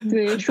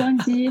对，双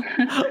击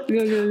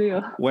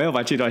666，我要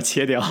把这段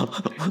切掉。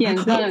点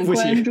赞、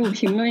关注、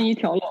评论一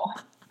条龙。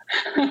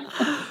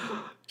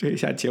这一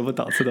下节目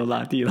档次都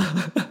拉低了。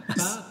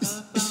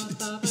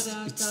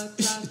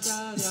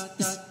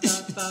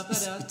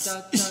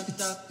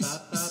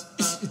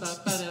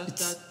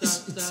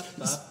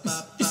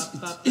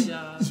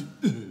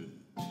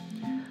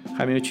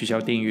还没有取消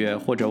订阅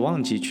或者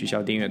忘记取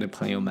消订阅的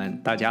朋友们，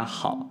大家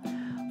好，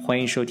欢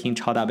迎收听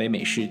超大北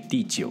美式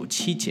第9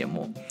期节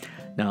目。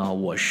那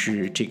我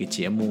是这个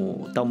节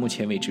目到目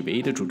前为止唯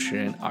一的主持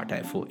人尔大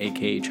夫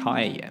AKA 超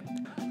爱演。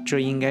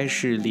这应该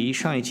是离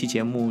上一期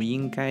节目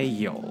应该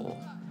有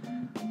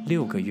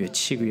6个月、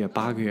7个月、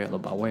8个月了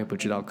吧，我也不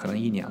知道，可能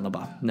1年了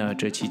吧。那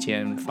这期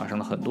间发生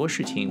了很多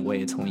事情，我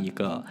也从一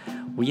个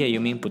无业游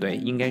民，不对，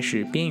应该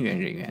是边缘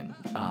人员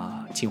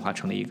进化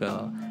成了一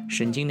个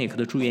神经内科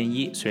的住院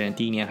医。虽然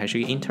第1年还是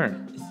一个 intern，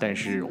 但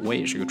是我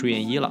也是个住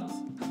院医了。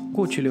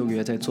过去6个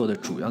月在做的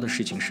主要的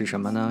事情是什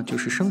么呢？就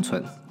是生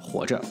存，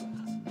活着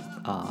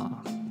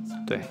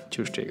对，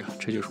就是这个，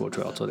这就是我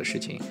主要做的事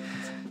情。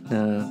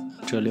那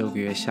这6个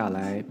月下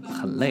来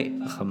很累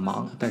很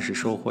忙，但是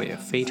收获也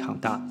非常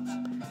大。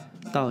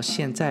到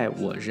现在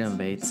我认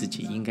为自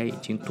己应该已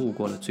经度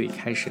过了最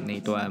开始那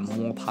段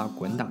摸爬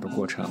滚打的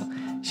过程，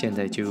现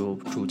在就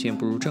逐渐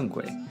步入正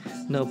轨。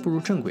那步入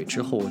正轨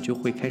之后，我就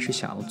会开始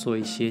想要做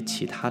一些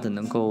其他的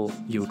能够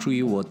有助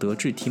于我德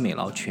智体美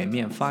劳全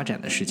面发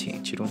展的事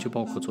情，其中就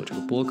包括做这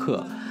个播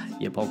客，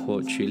也包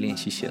括去练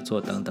习写作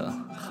等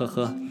等。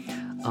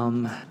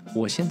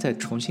我现在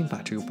重新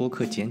把这个播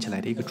客捡起来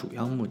的一个主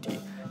要目的，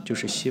就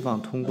是希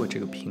望通过这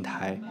个平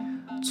台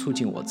促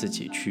进我自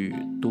己去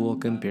多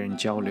跟别人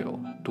交流，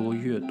多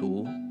阅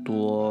读，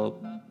多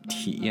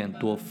体验，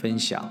多分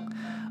享。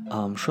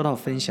说到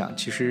分享，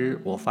其实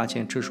我发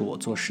现这是我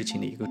做事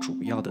情的一个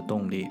主要的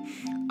动力。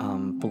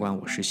不管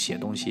我是写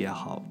东西也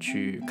好，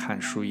去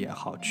看书也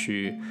好，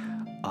去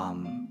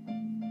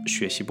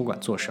学习，不管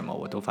做什么，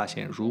我都发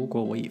现如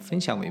果我以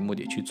分享为目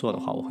的去做的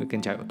话，我会更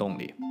加有动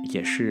力。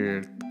也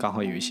是刚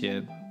好有一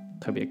些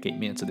特别给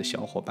面子的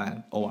小伙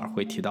伴偶尔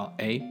会提到，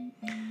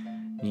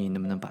你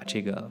能不能把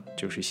这个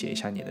就是写一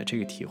下你的这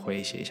个体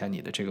会，写一下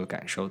你的这个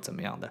感受怎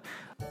么样的，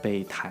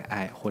被抬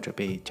爱或者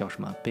被叫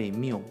什么被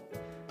谬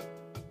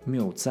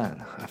赞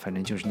反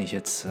正就是那些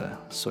词。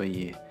所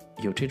以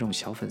有这种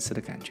小粉丝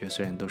的感觉，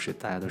虽然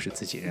大家都是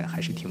自己人，还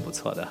是挺不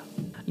错的。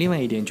另外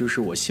一点就是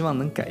我希望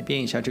能改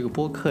变一下这个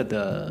播客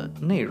的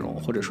内容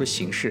或者说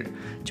形式，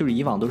就是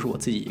以往都是我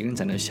自己一个人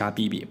在那瞎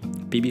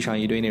逼上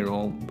一堆内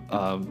容，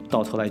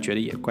到头来觉得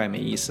也怪没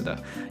意思的，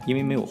因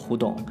为没有互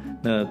动。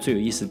那最有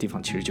意思的地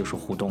方其实就是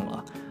互动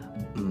了。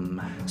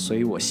所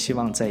以我希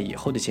望在以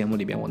后的节目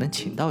里边，我能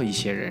请到一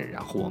些人，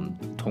然后我们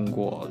通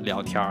过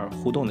聊天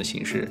互动的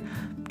形式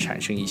产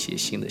生一些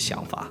新的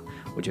想法，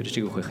我觉得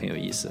这个会很有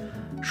意思。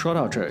说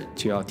到这儿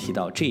就要提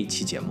到这一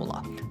期节目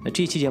了。那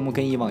这一期节目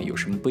跟以往有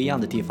什么不一样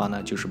的地方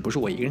呢？就是不是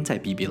我一个人在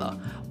逼了，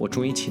我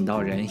终于请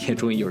到人，也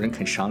终于有人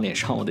肯赏脸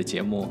上我的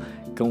节目，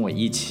跟我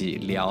一起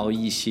聊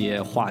一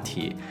些话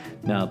题。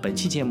那本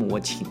期节目我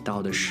请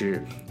到的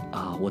是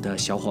我的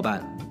小伙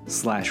伴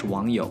/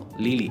网友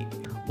Lily。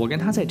我跟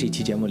他在这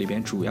期节目里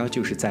边主要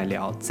就是在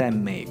聊在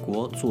美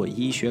国做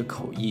医学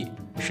口译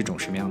是种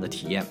什么样的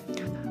体验。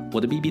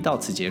我的 BB 到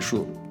此结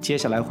束，接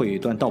下来会有一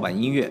段盗版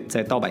音乐，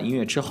在盗版音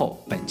乐之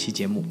后，本期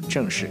节目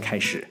正式开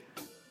始。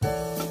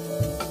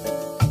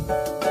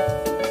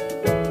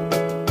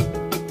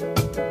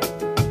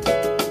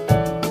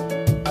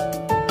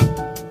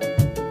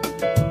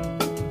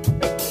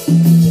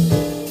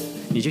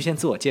你就先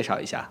自我介绍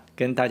一下，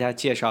跟大家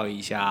介绍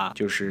一下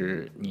就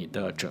是你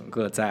的整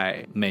个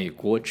在美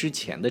国之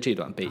前的这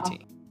段背景。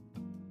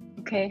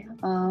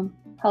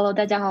Hello，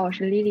 大家好，我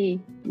是 Lily。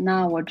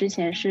那我之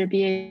前是毕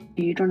业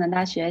于中南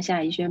大学西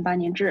海医学院8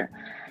年制，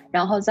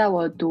然后在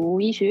我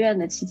读医学院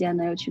的期间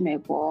呢，又去美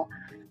国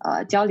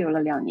交流了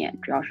2年，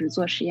主要是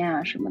做实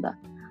验什么的。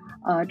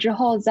之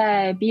后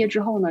在毕业之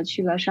后呢，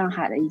去了上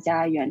海的一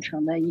家远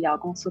程的医疗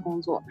公司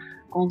工作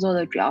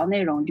的主要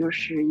内容就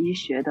是医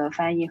学的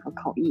翻译和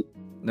口译。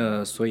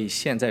那所以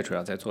现在主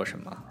要在做什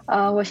么？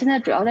我现在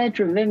主要在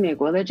准备美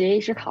国的执业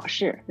医师考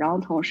试，然后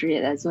同时也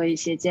在做一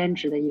些兼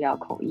职的医疗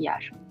口译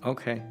什么。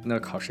OK， 那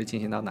考试进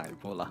行到哪一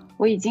步了？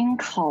我已经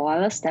考完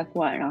了 Step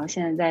 1，然后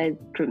现在在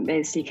准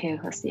备 CK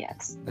和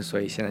CS。那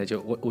所以现在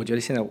就我觉得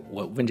现在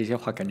我问这些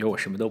话，感觉我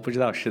什么都不知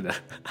道似的。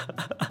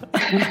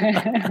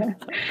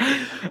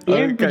别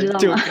人不知道吗？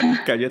就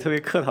感觉特别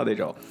客套那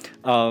种。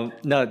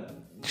那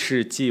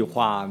是计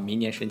划明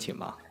年申请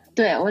吗？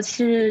对，我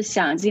是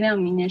想尽量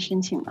明年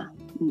申请嘛。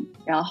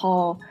然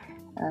后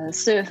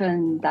4月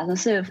份打算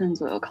4月份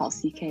左右考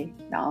CK，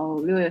 然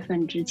后6月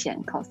份之前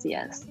考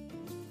CS，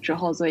 之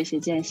后做一些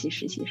见习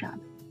实习啥的。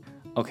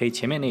OK，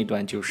 前面那一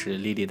段就是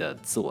Lily 的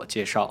自我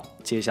介绍，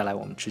接下来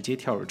我们直接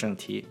跳入正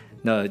题。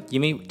那因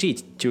为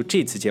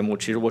这次节目，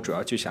其实我主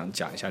要就想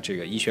讲一下这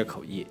个医学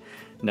口译。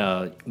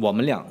那我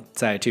们俩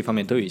在这方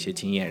面都有一些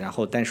经验，然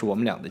后但是我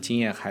们俩的经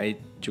验还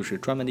就是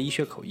专门的医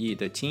学口译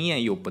的经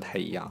验又不太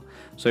一样，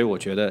所以我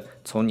觉得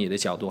从你的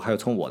角度，还有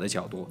从我的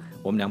角度，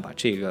我们俩把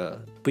这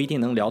个不一定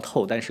能聊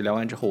透，但是聊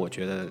完之后，我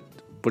觉得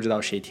不知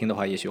道谁听的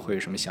话，也许会有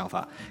什么想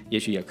法，也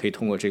许也可以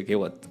通过这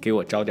个给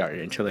我招点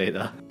人之类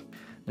的。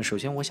那首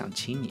先我想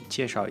请你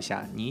介绍一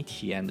下你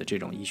体验的这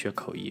种医学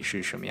口译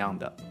是什么样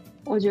的。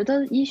我觉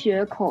得医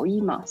学口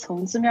译嘛，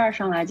从字面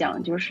上来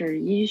讲就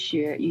是医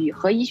学与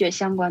和医学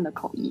相关的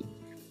口译，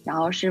然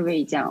后是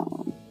为讲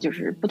就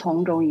是不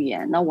同种语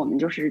言，那我们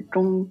就是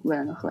中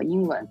文和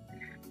英文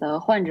的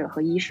患者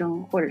和医生，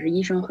或者是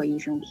医生和医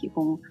生提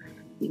供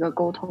一个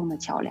沟通的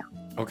桥梁。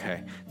OK，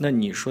 那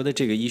你说的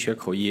这个医学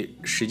口译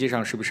实际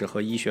上是不是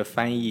和医学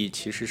翻译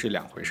其实是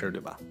两回事，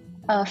对吧？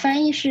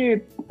翻译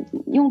是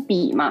用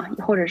笔嘛，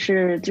或者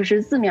是就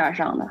是字面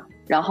上的，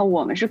然后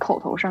我们是口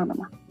头上的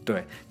嘛。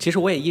对，其实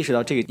我也意识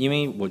到这个，因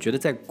为我觉得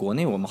在国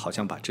内我们好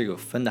像把这个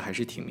分的还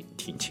是挺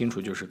清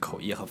楚，就是口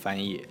译和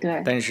翻译。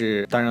对。但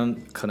是当然，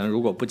可能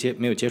如果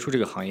没有接触这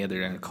个行业的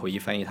人，口译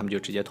翻译他们就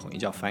直接统一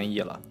叫翻译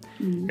了。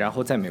然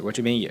后在美国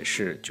这边也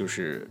是，就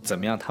是怎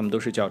么样，他们都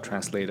是叫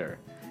translator，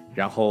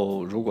 然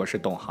后如果是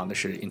懂行的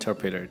是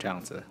interpreter 这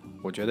样子。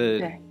我觉得，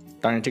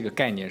当然这个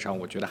概念上，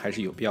我觉得还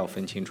是有必要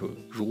分清楚。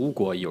如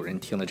果有人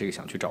听了这个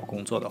想去找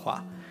工作的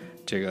话，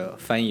这个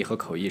翻译和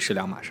口译是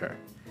两码事儿。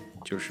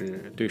就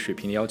是对水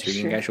平的要求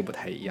应该是不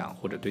太一样，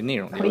或者对内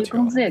容的要求，口译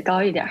工资也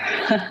高一点。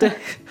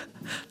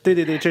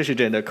对，这是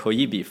真的，口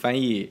译比翻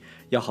译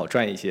要好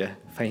赚一些，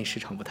翻译市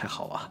场不太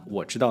好啊。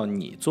我知道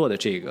你做的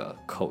这个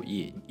口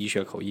译，医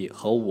学口译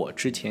和我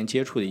之前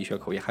接触的医学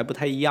口译还不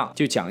太一样，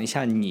就讲一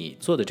下你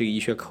做的这个医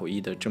学口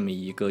译的这么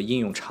一个应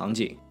用场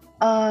景。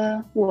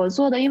我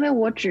做的，因为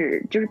我就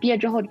是毕业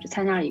之后只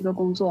参加了一个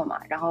工作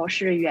嘛，然后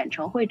是远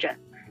程会诊。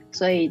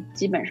所以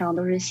基本上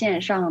都是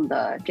线上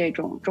的这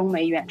种中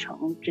美远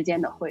程之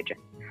间的会诊。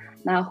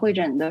那会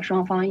诊的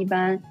双方一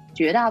般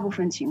绝大部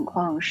分情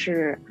况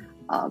是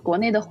国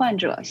内的患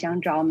者想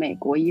找美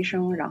国医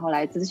生，然后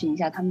来咨询一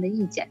下他们的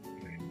意见，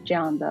这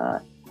样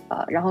的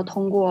然后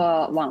通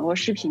过网络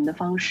视频的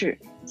方式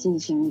进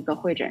行一个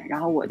会诊，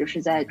然后我就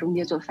是在中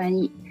间做翻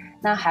译。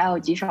那还有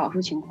极少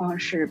数情况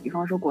是，比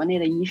方说国内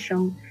的医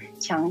生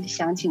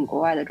想请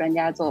国外的专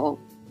家做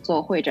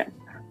会诊，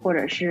或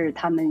者是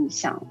他们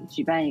想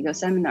举办一个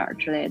seminar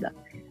之类的，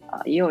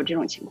也有这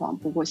种情况，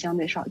不过相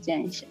对少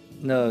见一些。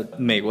那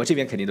美国这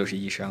边肯定都是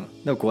医生，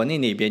那国内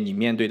那边你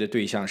面对的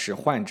对象是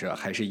患者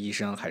还是医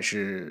生还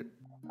是？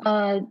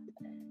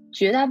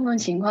绝大部分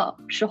情况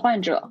是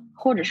患者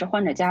或者是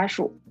患者家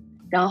属，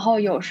然后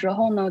有时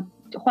候呢，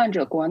患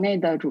者国内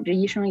的主治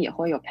医生也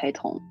会有陪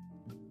同，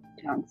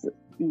这样子。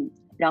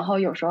然后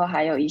有时候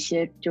还有一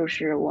些就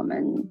是我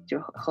们就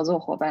合作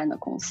伙伴的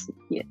公司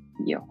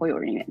也会有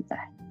人员在。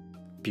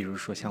比如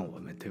说像我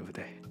们，对不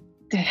对？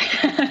对。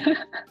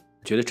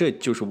觉得这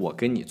就是我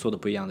跟你做的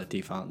不一样的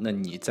地方。那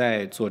你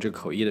在做这个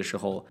口译的时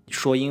候，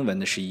说英文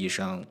的是医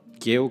生，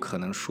也有可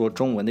能说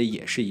中文的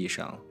也是医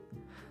生，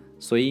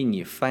所以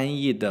你翻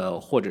译的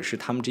或者是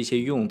他们这些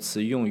用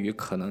词用语，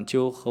可能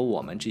就和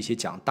我们这些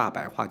讲大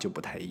白话就不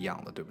太一样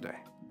了，对不对？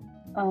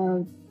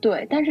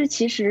对，但是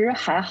其实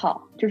还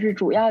好，就是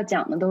主要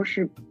讲的都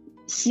是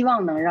希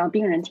望能让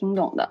病人听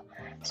懂的，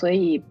所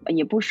以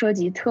也不涉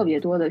及特别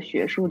多的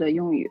学术的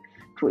用语，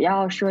主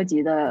要涉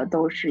及的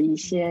都是一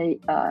些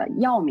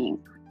药名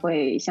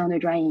会相对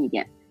专业一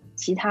点，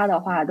其他的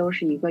话都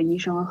是一个医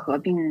生和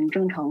病人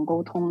正常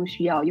沟通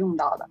需要用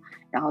到的，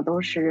然后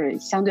都是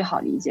相对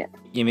好理解的。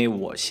因为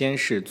我先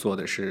是做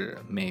的是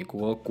美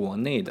国国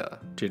内的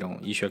这种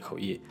医学口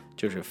译，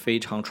就是非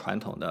常传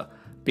统的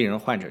病人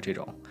患者这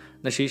种，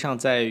那实际上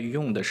在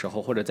用的时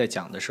候或者在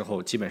讲的时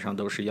候，基本上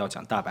都是要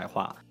讲大白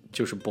话，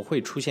就是不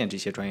会出现这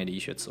些专业的医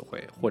学词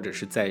汇，或者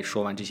是在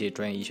说完这些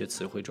专业医学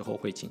词汇之后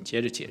会紧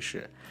接着解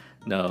释。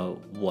那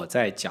我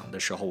在讲的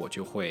时候，我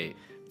就会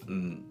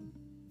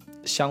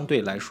相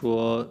对来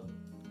说，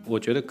我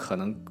觉得可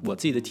能我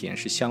自己的体验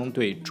是相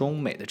对中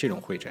美的这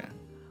种会诊，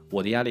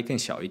我的压力更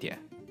小一点，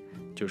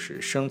就是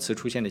生词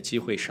出现的机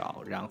会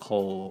少，然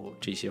后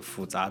这些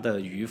复杂的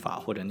语法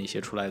或者那些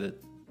出来的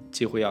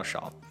机会要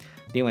少。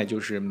另外就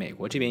是美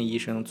国这边医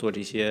生做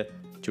这些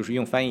就是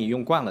用翻译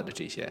用惯了的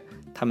这些，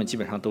他们基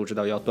本上都知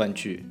道要断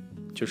句，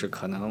就是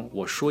可能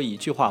我说一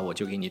句话我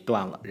就给你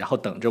断了，然后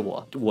等着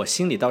我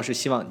心里倒是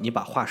希望你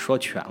把话说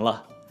全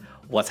了，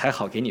我才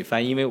好给你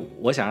翻译，因为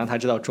我想让他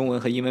知道中文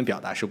和英文表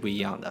达是不一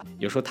样的。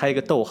有时候他一个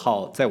逗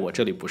号在我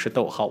这里不是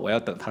逗号，我要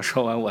等他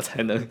说完我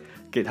才能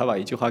给他把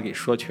一句话给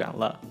说全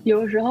了。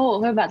有时候我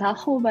会把他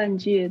后半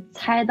句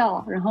猜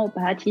到，然后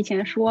把他提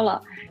前说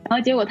了，然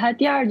后结果他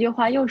第二句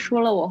话又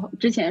说了我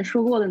之前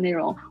说过的内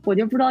容，我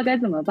就不知道该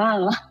怎么办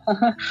了。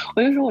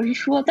我就说我是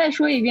再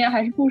说一遍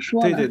还是不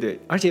说呢？对，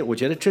而且我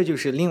觉得这就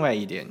是另外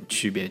一点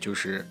区别，就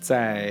是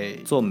在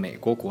做美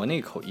国国内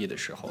口译的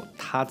时候，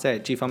他在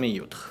这方面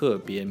有特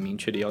别明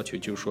确的要求，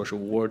就是说是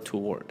word to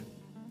word，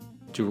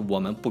就是我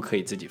们不可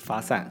以自己发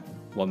散，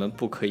我们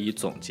不可以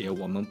总结，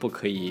我们不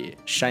可以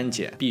删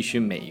减，必须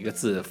每一个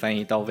字翻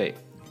译到位。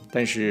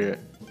但是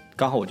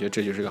刚好我觉得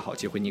这就是个好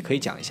机会，你可以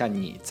讲一下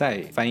你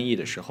在翻译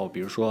的时候，比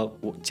如说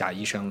贾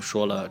医生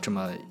说了这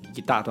么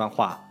一大段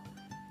话，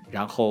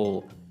然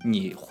后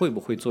你会不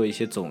会做一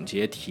些总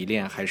结提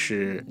炼，还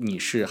是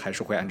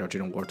会按照这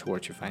种 word to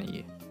word 去翻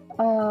译？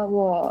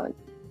我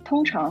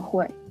通常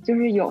会，就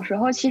是有时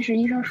候其实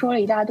医生说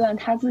了一大段，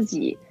他自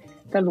己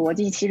的逻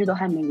辑其实都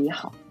还没理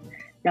好，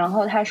然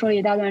后他说了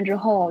一大段之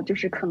后，就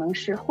是可能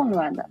是混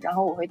乱的，然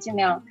后我会尽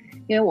量，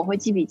因为我会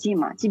记笔记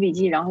嘛，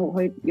然后我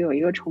会有一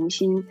个重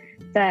新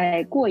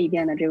再过一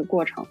遍的这个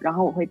过程，然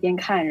后我会边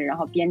看着，然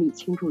后边理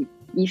清楚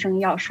医生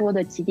要说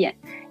的几点，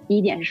第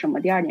一点是什么，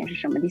第二点是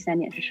什么，第三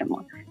点是什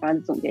么，然后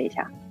再总结一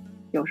下。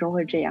有时候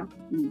会这样。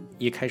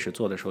一开始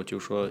做的时候就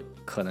说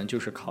可能就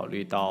是考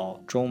虑到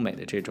中美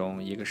的这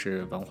种一个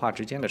是文化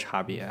之间的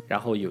差别，然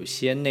后有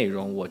些内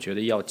容我觉得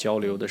要交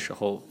流的时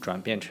候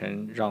转变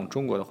成让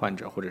中国的患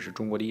者或者是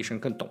中国的医生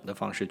更懂的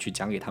方式去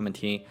讲给他们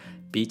听，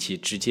比起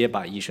直接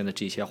把医生的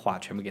这些话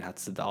全部给他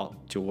字到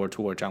就 word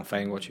to word 这样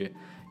翻译过去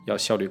要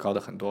效率高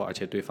的很多，而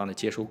且对方的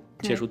接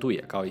受度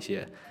也高一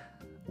些。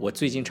我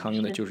最经常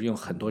用的就是用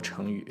很多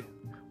成语，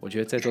我觉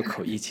得在做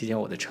口译期间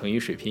我的成语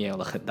水平也有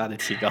了很大的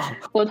提高。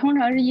我通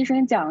常是医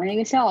生讲了一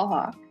个笑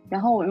话，然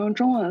后我用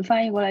中文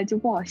翻译过来就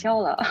不好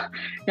笑了。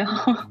然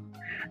后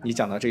你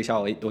讲到这个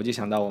笑话，我就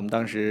想到我们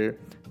当时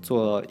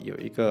做有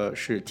一个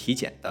是体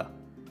检的，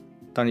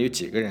当时有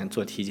几个人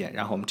做体检，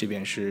然后我们这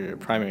边是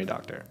primary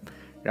doctor，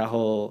 然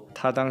后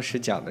他当时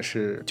讲的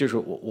是，就是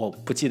我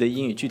不记得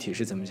英语具体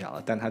是怎么讲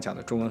了，但他讲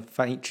的中文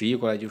翻译直译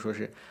过来就说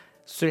是，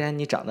虽然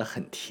你长得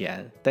很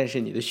甜，但是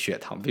你的血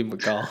糖并不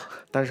高。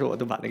当时我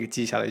都把那个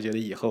记下来，觉得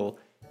以后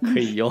可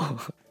以用。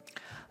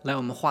来，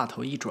我们话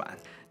头一转，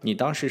你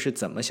当时是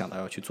怎么想到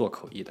要去做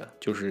口译的？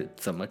就是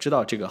怎么知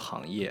道这个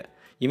行业？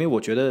因为我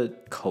觉得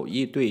口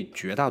译对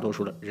绝大多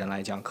数的人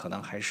来讲，可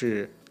能还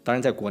是，当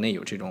然在国内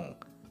有这种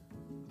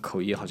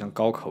口译，好像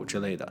高口之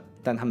类的，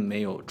但他们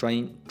没有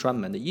专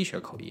门的医学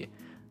口译。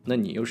那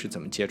你又是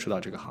怎么接触到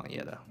这个行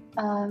业的？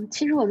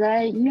其实我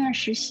在医院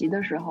实习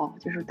的时候，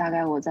就是大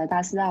概我在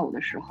大4、大5的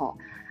时候，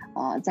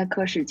在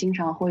科室经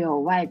常会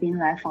有外宾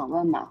来访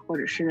问嘛，或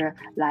者是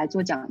来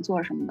做讲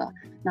座什么的。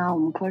那我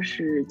们科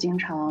室经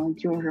常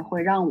就是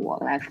会让我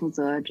来负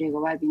责这个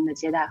外宾的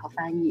接待和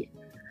翻译，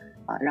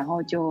然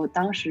后就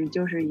当时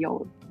就是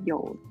有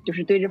就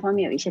是对这方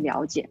面有一些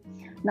了解。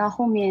那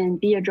后面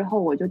毕业之后，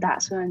我就打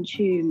算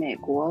去美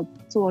国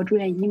做住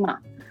院医嘛。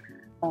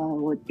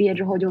我毕业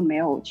之后就没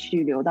有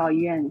去留到医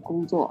院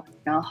工作，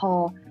然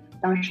后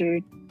当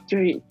时就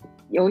是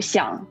有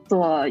想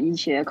做医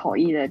学口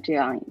译的这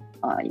样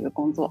一个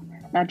工作。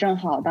那正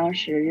好当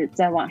时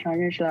在网上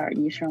认识了尔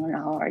医生，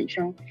然后尔医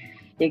生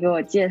也给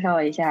我介绍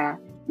了一下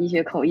医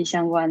学口译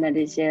相关的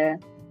这些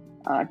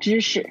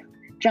知识，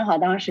正好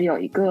当时有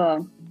一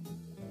个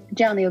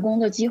这样的一个工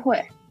作机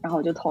会，然后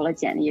我就投了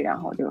简历，然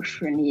后就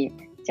顺利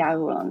加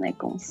入了那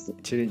公司。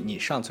其实你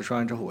上次说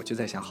完之后，我就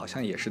在想，好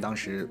像也是当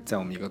时在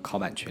我们一个考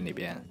版群里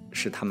边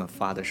是他们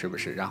发的，是不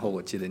是？然后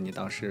我记得你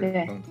当时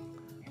对，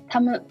他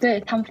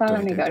们发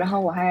了那个，对，然后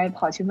我还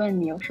跑去问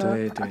你，我说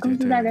工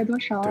资大概多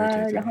少啊？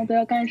对，然后都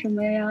要干什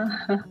么呀？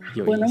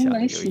我能不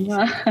能行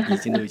啊？已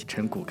经都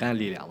成骨干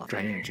力量了，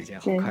转眼之间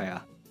好快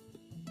啊！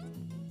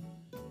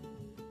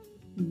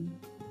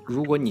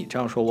如果你这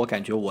样说，我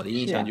感觉我的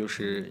印象就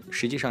是，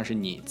实际上是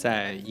你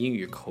在英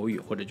语口语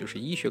或者就是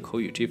医学口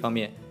语这方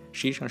面，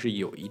实际上是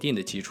有一定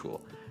的基础，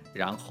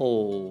然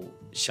后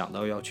想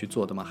到要去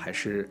做的吗？还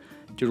是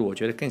就是我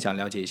觉得更想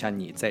了解一下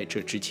你在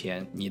这之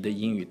前你的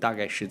英语大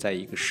概是在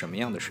一个什么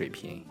样的水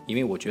平？因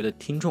为我觉得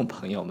听众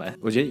朋友们，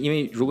我觉得因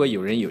为如果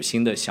有人有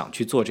心的想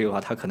去做这个的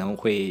话，他可能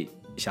会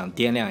想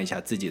掂量一下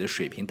自己的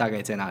水平大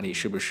概在哪里，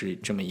是不是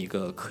这么一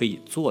个可以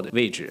做的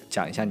位置，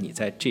讲一下你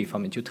在这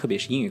方面，就特别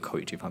是英语口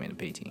语这方面的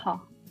背景。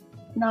好，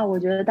那我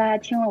觉得大家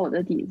听了我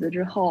的底子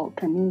之后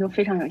肯定都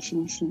非常有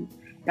信心，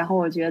然后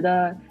我觉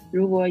得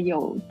如果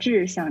有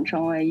志想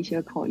成为医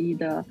学口译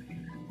的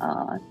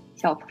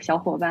小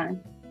伙伴，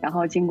然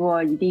后经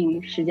过一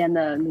定时间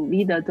的努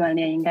力的锻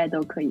炼，应该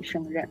都可以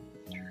胜任。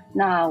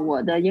那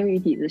我的英语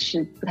底子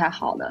是不太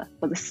好的，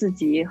我的4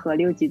级和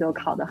6级都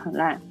考得很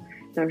烂，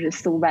都是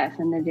400-500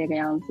分的这个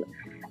样子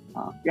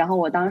然后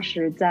我当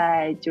时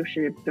在就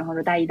是比方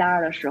说大1、大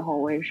2的时候，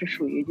我也是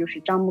属于就是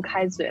张不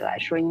开嘴来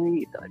说英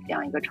语的这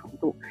样一个程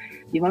度。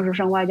比方说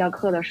上外教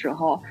课的时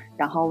候，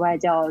然后外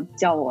教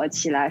叫我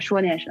起来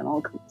说点什么，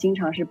我经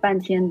常是半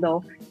天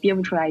都憋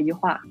不出来一句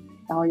话，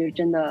然后就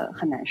真的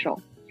很难受。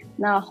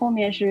那后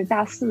面是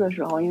大4的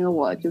时候，因为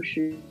我就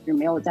是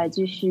没有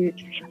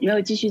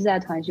继续在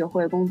团学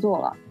会工作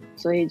了，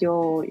所以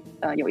就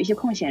有一些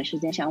空闲时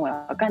间，想我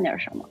要干点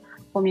什么。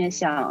后面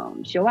想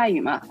学外语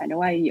嘛，反正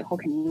外语以后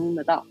肯定用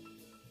得到，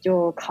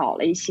就考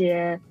了一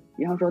些，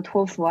比方说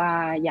托福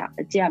啊、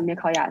没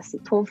考雅思，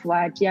托福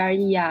啊、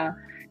GRE 啊，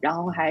然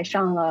后还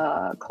上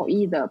了口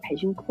译的培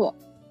训课。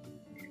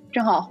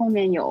正好后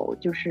面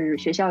就是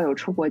学校有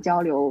出国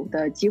交流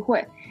的机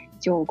会，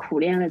就苦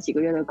练了几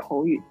个月的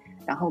口语。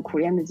然后苦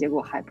练的结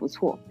果还不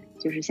错，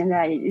就是现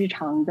在日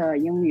常的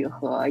英语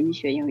和医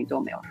学英语都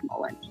没有什么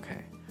问题。OK，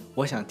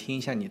 我想听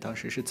一下你当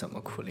时是怎么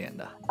苦练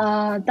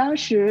的。当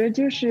时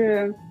就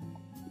是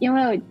因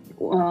为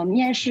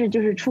面试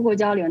就是出国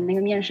交流那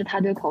个面试，他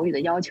对口语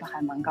的要求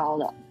还蛮高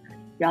的。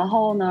然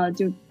后呢，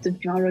就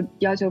比方说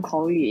要求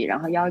口语，然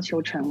后要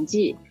求成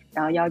绩，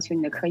然后要求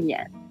你的科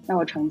研。那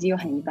我成绩又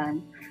很一般，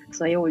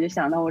所以我就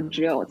想，那我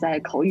只有在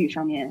口语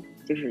上面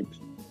就是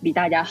比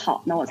大家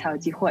好，那我才有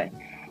机会。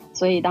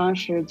所以当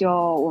时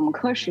就我们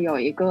科室有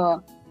一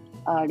个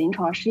临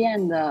床试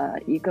验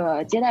的一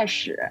个接待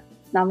室，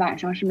那晚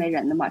上是没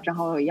人的嘛，正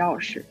好有钥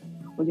匙，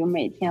我就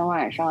每天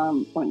晚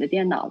上捧着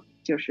电脑，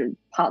就是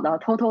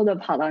偷偷的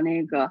跑到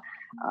那个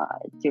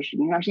就是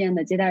临床试验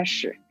的接待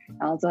室，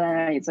然后坐在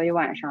那里坐一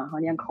晚上，然后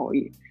练口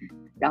语，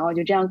然后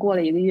就这样过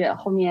了1个月。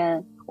后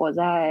面我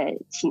在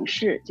寝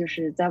室，就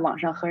是在网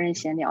上和人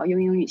闲聊，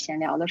用英语闲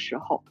聊的时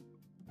候，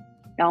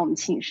然后我们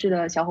寝室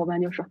的小伙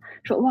伴就说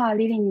哇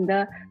，Lily你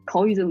的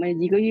口语怎么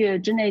1个月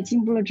之内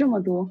进步了这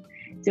么多，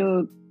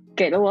就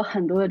给了我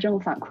很多的正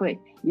反馈，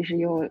于是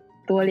又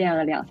多练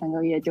了2-3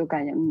个月，就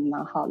感觉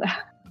蛮好的。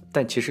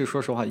但其实说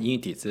实话，英语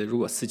底子如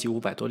果4级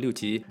500多，6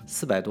级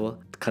400多，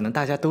可能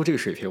大家都这个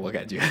水平，我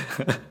感觉。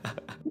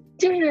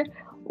就是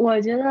我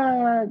觉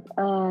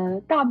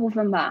得大部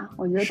分吧，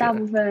我觉得大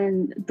部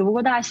分读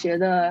过大学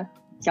的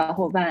小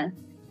伙伴，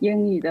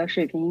英语的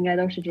水平应该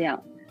都是这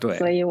样。对，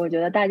所以我觉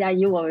得大家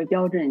以我为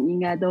标准，应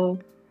该都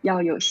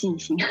要有信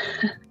心。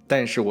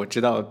但是我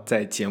知道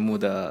在节目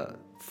的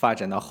发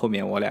展到后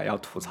面，我俩要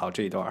吐槽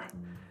这一段，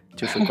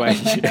就是关于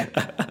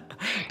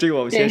这个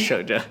我们先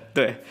省着，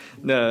对，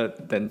那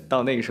等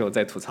到那个时候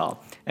再吐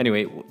槽。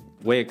Anyway，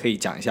 我也可以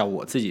讲一下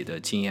我自己的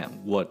经验。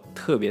我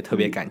特别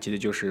感激的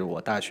就是我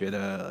大学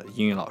的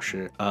英语老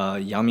师，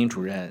杨明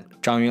主任、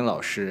张云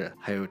老师，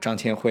还有张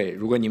千惠。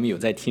如果你们有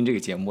在听这个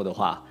节目的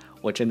话，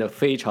我真的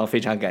非常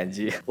感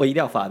激，我一定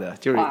要发的，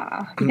就是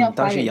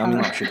当时杨明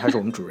老师他是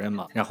我们主任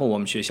嘛，然后我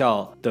们学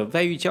校的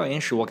外语教研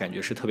室我感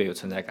觉是特别有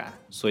存在感，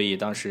所以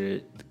当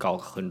时搞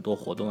很多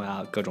活动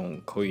啊，各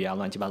种口语啊，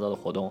乱七八糟的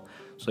活动，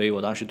所以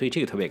我当时对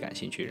这个特别感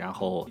兴趣。然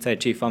后在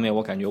这方面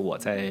我感觉我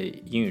在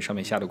英语上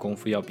面下的功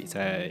夫要比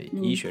在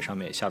医学上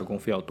面下的功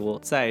夫要多。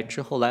在之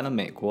后来了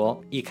美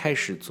国，一开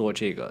始做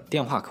这个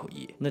电话口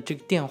译，那这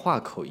个电话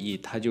口译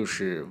它就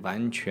是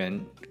完全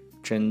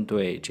针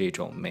对这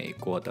种美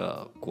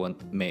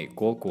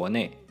国国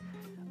内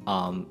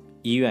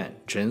医院、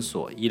诊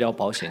所、医疗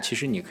保险，其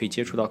实你可以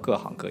接触到各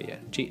行各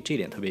业，这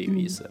点特别有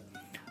意思。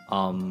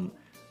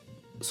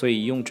所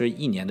以用这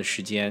1年的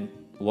时间，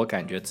我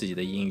感觉自己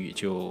的英语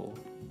就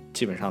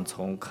基本上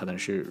从可能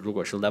是如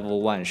果是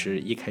level 1是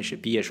一开始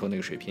毕业时候那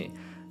个水平，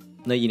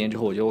那1年之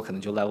后我觉得我可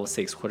能就 level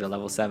 6或者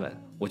level 7，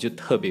我就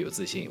特别有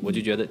自信，我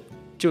就觉得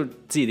就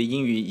自己的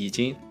英语已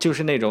经就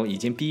是那种已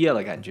经毕业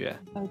了感觉。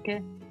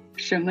 OK，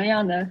 什么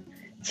样的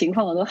情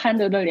况我都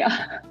handle 得了。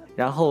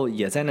然后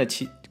也在那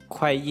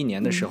快1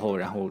年的时候，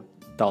然后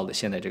到了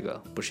现在这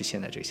个不是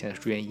现在这个，现在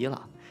是住院医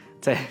了，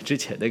在之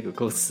前那个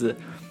公司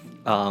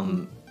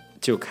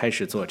就开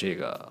始做这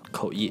个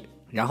口译，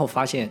然后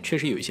发现确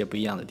实有一些不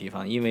一样的地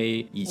方，因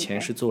为以前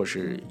是做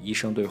是医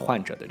生对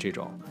患者的这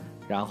种，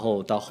然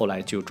后到后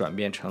来就转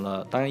变成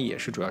了，当然也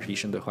是主要是医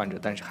生对患者，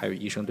但是还有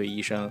医生对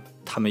医生，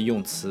他们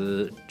用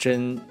词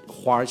真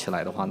花起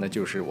来的话，那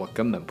就是我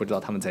根本不知道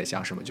他们在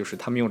讲什么，就是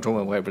他们用中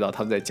文我也不知道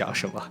他们在讲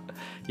什么。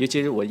尤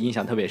其是我印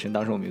象特别深，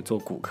当时我们有做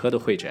骨科的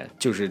会诊，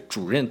就是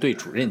主任对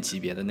主任级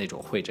别的那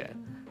种会诊，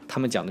他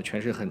们讲的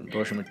全是很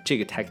多什么这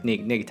个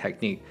technique 那个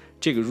technique，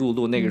 这个入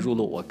路那个入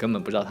路，我根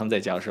本不知道他们在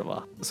讲什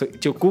么，所以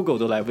就 Google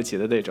都来不及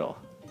的那种，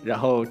然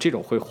后这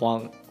种会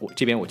慌，我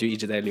这边我就一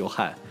直在流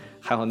汗，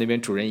还好那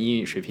边主任英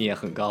语水平也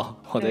很高，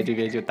我在这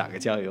边就打个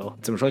酱油。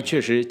怎么说，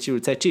确实就是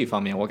在这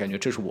方面我感觉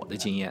这是我的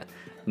经验。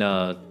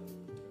那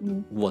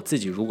我自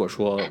己如果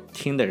说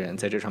听的人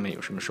在这上面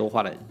有什么收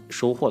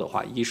获的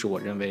话，一是我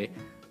认为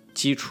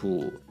基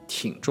础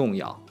挺重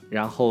要，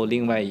然后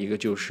另外一个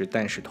就是，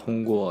但是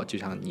通过就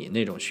像你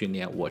那种训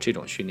练，我这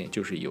种训练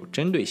就是有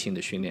针对性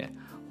的训练，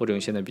或者用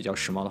现在比较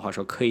时髦的话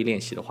说刻意练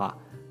习的话，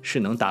是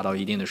能达到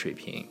一定的水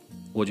平。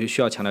我觉得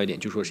需要强调一点，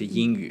就说是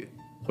英语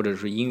或者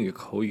是英语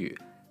口语，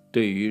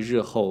对于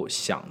日后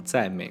想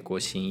在美国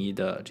行医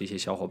的这些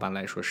小伙伴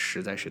来说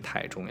实在是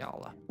太重要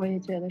了。我也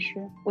觉得是，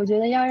我觉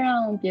得要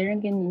让别人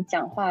跟你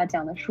讲话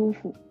讲得舒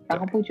服，然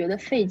后不觉得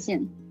费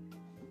劲，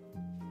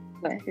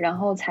对，然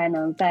后才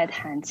能再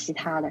谈其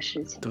他的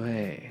事情。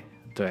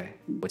对，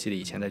我记得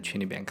以前在群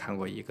里边看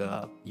过一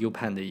个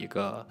UPenn 的一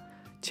个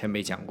前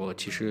辈讲过，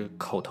其实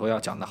口头要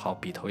讲得好，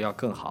笔头要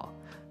更好。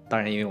当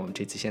然因为我们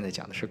这次现在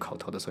讲的是口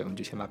头的，所以我们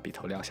就先把笔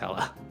头撂下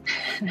了。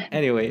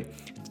Anyway，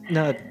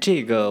 那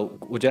这个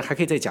我觉得还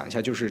可以再讲一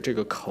下，就是这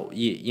个口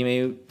译，因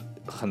为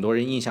很多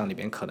人印象里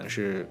边可能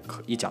是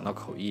一讲到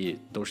口译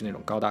都是那种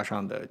高大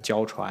上的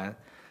交传，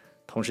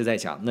同时在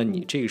讲，那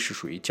你这个是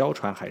属于交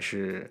传还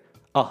是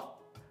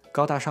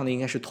高大上的应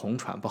该是同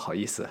传，不好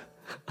意思。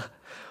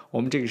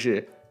我们这个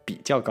是比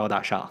较高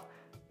大上，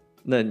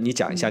那你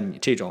讲一下你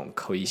这种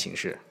口译形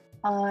式。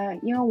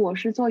因为我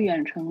是做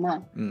远程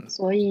嘛，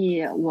所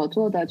以我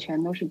做的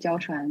全都是交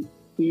传，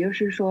也就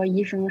是说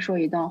医生说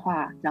一段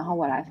话，然后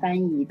我来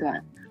翻译一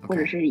段，或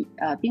者是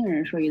病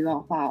人说一段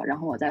话，然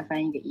后我再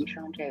翻译给医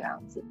生，这个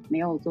样子，没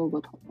有做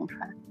过同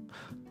传。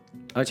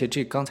而且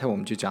这刚才我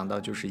们就讲到，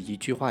就是一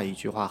句话一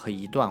句话和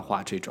一段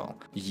话这种，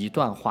一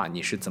段话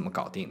你是怎么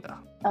搞定的？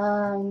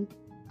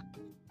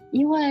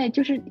因为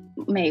就是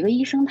每个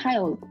医生他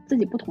有自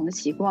己不同的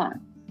习惯。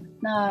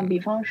那比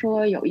方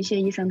说有一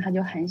些医生他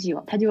就很喜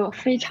欢，他就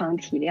非常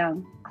体谅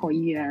口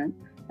译员。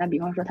那比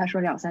方说他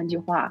说2-3句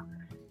话，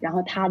然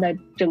后他的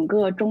整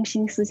个中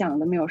心思想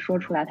都没有说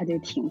出来，他就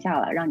停下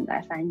了，让你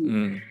来翻译。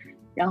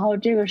然后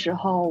这个时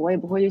候我也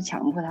不会去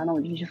强迫他，那我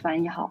就去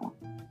翻译好了。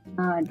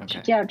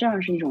这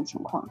样是一种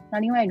情况。那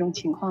另外一种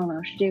情况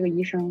呢，是这个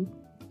医生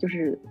就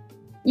是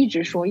一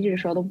直说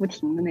都不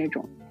停的那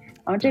种，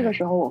然后这个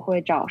时候我会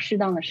找适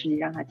当的时机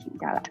让他停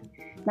下来。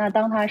那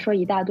当他说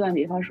一大段，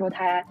比方说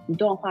他一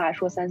段话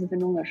说3-4分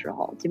钟的时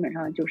候，基本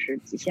上就是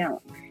极限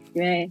了，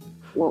因为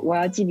我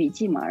要记笔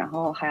记嘛，然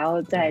后还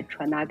要再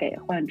传达给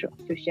患者，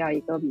就需要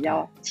一个比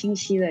较清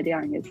晰的这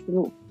样一个思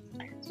路，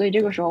所以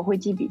这个时候会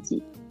记笔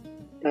记。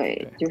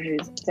对，就是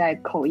在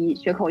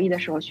学口译的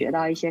时候学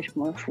到一些什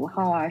么符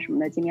号啊什么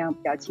的，尽量比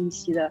较清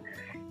晰的、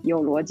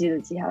有逻辑的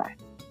记下来。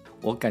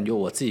我感觉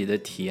我自己的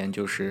体验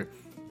就是，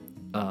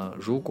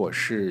如果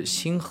是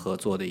新合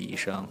作的医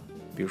生，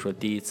比如说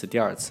第一次、第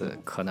二次，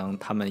可能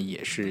他们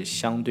也是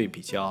相对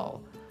比较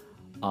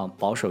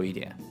保守一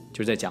点，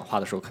就在讲话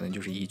的时候可能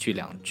就是1句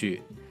2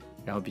句，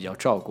然后比较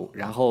照顾。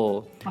然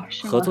后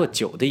合作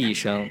久的医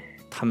生，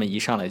他们一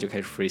上来就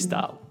开始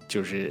freestyle，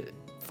就是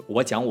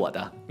我讲我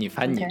的，你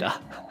翻你的，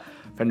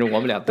反正我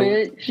们俩都舒服。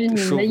我觉得是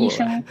你们的医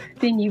生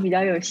对你比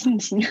较有信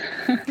心。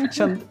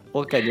像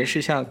我感觉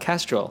是像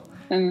Castro，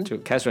就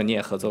Castro 你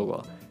也合作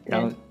过，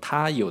然后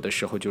他有的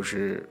时候就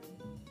是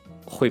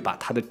会把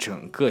他的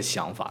整个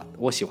想法，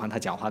我喜欢他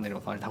讲话那种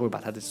方式，他会把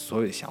他的所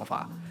有的想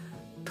法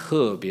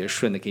特别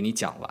顺的给你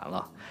讲完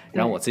了，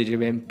然后我在这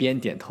边边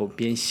点头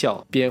边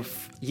笑边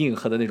应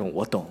和的那种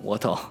我懂，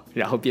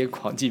然后边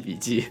狂记笔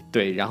记，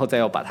对，然后再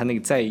要把他那个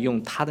再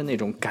用他的那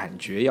种感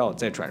觉要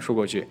再转述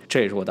过去，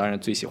这也是我当然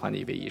最喜欢的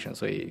一位医生，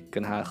所以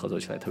跟他合作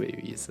起来特别有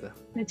意思。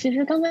其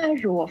实刚开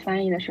始我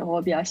翻译的时候，我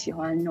比较喜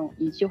欢那种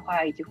一句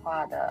话一句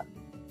话的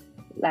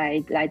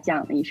来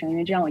讲的医生，因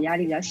为这样我压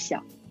力比较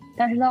小。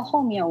但是到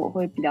后面我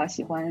会比较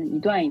喜欢一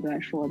段一段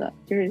说的，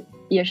就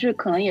是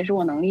可能也是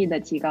我能力的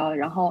提高，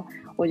然后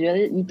我觉得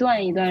一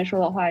段一段说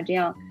的话，这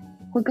样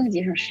会更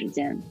节省时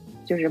间，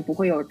就是不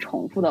会有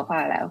重复的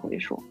话来回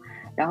说，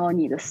然后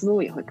你的思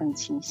路也会更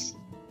清晰。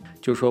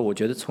就是说我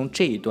觉得从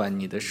这一段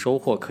你的收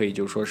获可以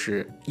就说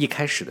是一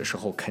开始的时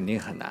候肯定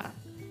很难，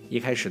一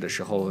开始的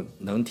时候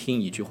能听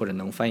一句或者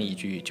能翻译一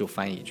句就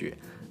翻译一句，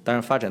当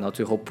然发展到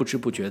最后不知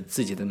不觉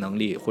自己的能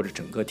力或者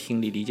整个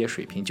听力理解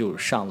水平就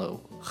上了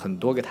很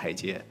多个台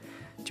阶，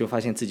就发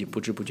现自己不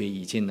知不觉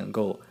已经能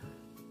够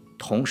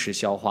同时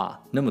消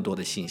化那么多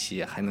的信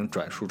息，还能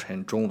转述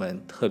成中文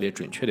特别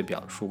准确的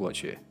表述过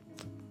去。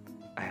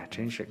哎呀，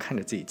真是看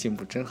着自己进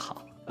步真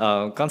好。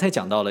刚才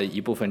讲到了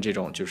一部分这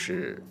种就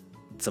是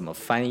怎么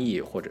翻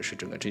译或者是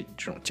整个这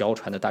种交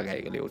传的大概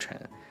一个流程。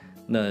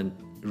那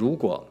如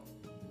果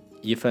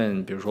一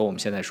份比如说我们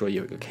现在说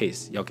有一个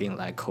case 要给你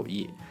来口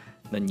译，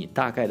那你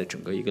大概的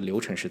整个一个流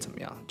程是怎么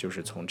样？就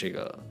是从这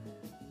个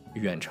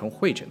远程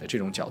会诊的这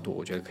种角度，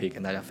我觉得可以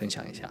跟大家分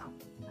享一下。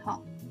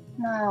好，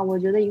那我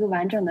觉得一个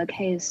完整的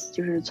case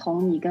就是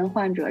从你跟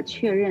患者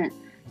确认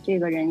这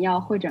个人要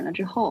会诊了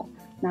之后，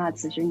那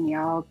此时你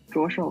要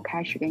着手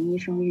开始跟医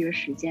生预约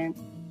时间。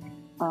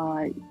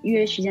预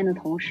约时间的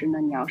同时呢，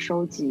你要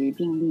收集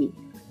病例，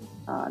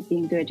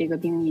并对这个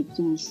病例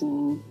进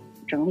行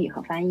整理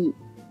和翻译。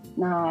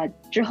那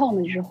之后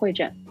呢，就是会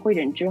诊。会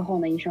诊之后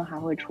呢，医生还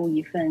会出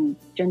一份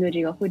针对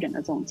这个会诊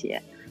的总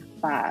结，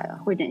把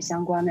会诊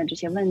相关的这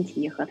些问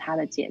题和他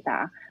的解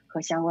答和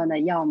相关的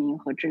药名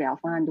和治疗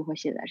方案都会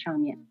写在上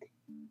面。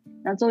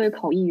那作为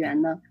口译员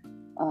呢，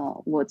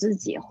我自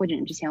己会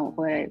诊之前，我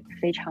会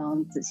非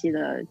常仔细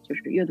的，就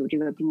是阅读这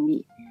个病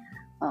例，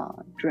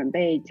准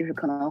备就是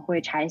可能会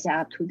查一下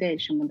up to date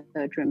什么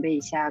的，准备一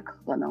下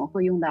可能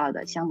会用到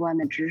的相关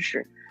的知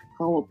识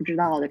和我不知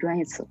道的专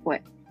业词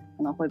汇，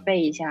可能会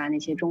背一下那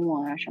些中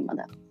文啊什么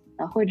的。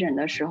那会诊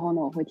的时候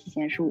呢，我会提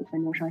前15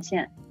分钟上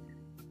线，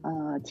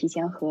提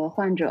前和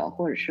患者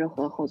或者是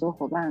和合作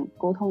伙伴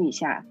沟通一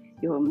下，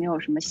有没有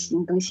什么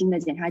更新的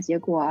检查结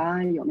果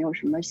啊，有没有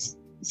什么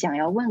想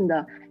要问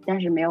的，但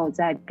是没有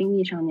在病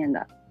历上面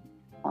的，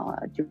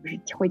就是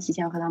会提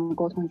前和他们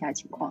沟通一下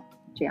情况，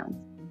这样子。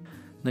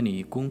那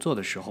你工作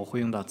的时候会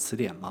用到词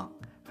典吗？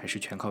还是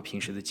全靠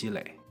平时的积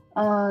累？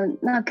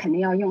那肯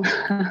定要用，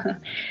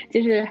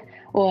就是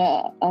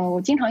我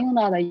经常用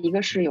到的一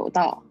个是有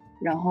道，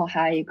然后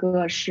还有一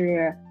个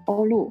是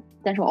欧陆，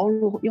但是我欧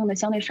陆用的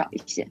相对少一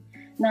些。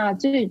那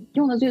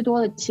用的最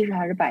多的其实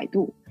还是百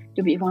度，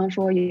就比方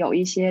说有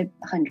一些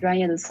很专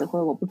业的词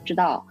汇我不知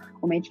道，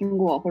我没听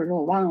过，或者说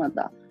我忘了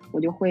的，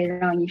我就会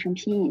让医生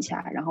拼一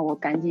下，然后我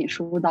赶紧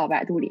输入到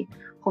百度里，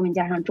后面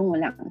加上中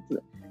文2个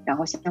字，然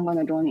后相关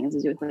的中文名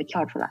字就会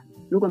跳出来。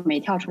如果没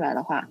跳出来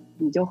的话，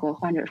你就和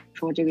患者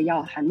说这个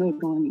药还没有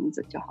中文名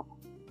字就好。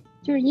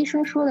就是医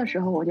生说的时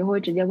候，我就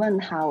会直接问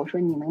他，我说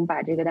你能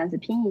把这个单词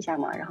拼一下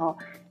吗？然后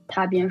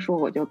他边说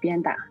我就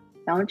边打，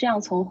然后这样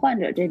从患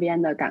者这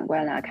边的感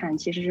官来看，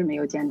其实是没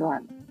有间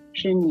断的，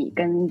是你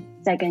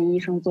再跟医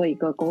生做一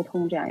个沟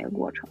通这样一个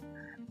过程，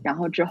然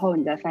后之后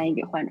你再翻译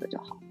给患者就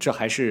好。这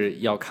还是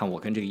要看我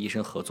跟这个医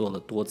生合作了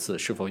多次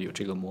是否有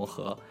这个磨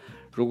合，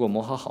如果磨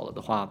合好了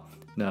的话，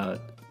那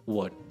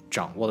我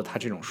掌握了他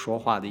这种说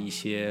话的一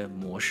些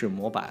模式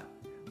模板，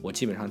我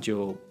基本上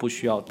就不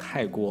需要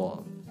太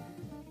过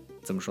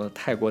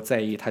在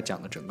意他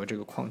讲的整个这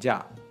个框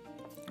架，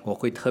我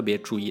会特别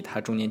注意他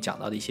中间讲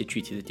到的一些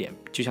具体的点，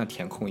就像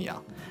填空一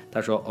样。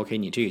他说 OK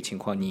你这个情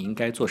况你应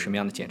该做什么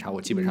样的检查，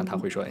我基本上他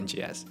会说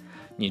NGS，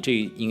 你这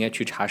应该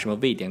去查什么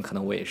位点，可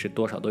能我也是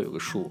多少都有个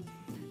数。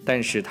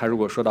但是他如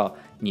果说到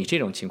你这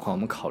种情况我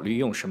们考虑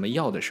用什么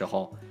药的时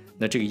候，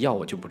那这个药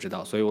我就不知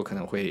道，所以我可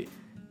能会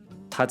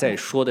他在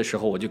说的时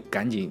候我就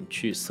赶紧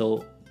去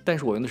搜。但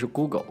是我用的是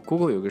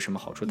Google 有个什么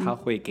好处，它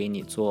会给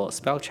你做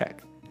spell check，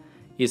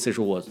 意思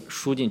是我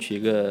输进去一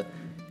个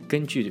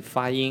根据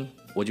发音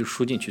我就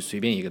输进去随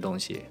便一个东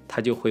西，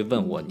他就会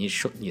问我你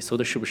搜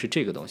的是不是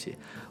这个东西，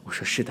我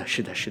说是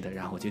的，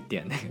然后我就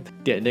点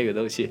那个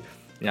东西，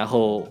然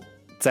后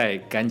再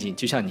赶紧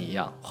就像你一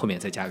样后面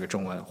再加个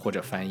中文或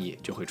者翻译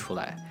就会出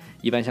来。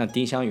一般像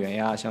丁香园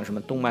呀像什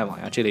么动脉网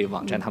呀这类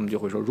网站，他们就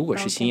会说如果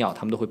是新药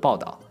他们都会报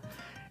道，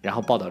然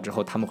后报道之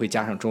后他们会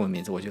加上中文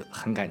名字，我就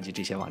很感激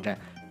这些网站。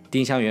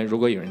丁香园如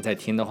果有人在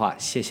听的话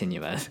谢谢你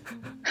们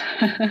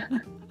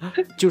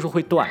就是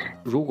会断，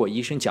如果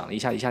医生讲了一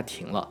下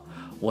停了，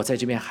我在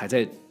这边还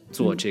在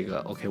做这个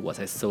OK 我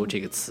在搜这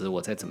个词我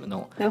在怎么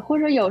弄。对，或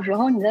者有时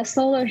候你在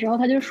搜的时候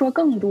他就说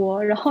更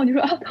多，然后你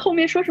说后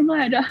面说什么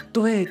来着。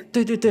对，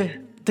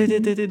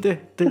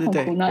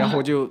然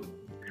后就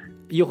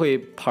又会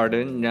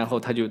pardon， 然后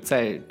他就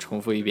再重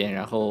复一遍，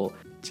然后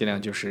尽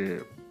量就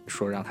是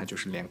说让他就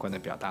是连贯的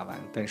表达完。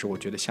但是我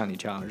觉得像你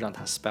这样让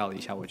他 spell 一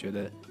下，我觉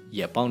得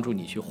也帮助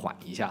你去缓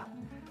一下，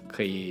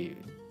可以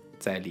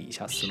再理一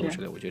下思路之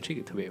类，我觉得这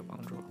个特别有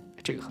帮助，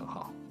这个很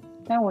好。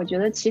但我觉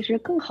得其实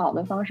更好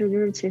的方式就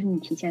是其实你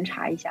提前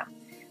查一下，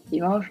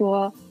比方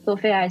说做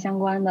肺癌相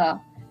关的，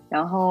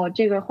然后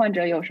这个患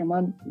者有什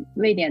么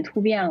位点突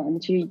变了，你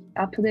去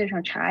up to date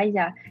上查一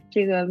下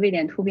这个位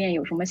点突变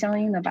有什么相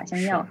应的靶向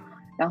药，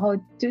然后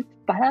就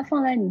把它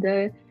放在你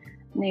的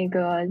那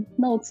个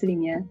notes 里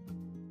面，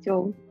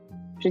就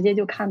直接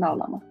就看到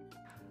了嘛。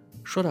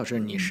说到这，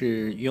你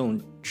是用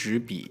纸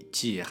笔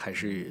记还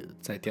是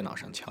在电脑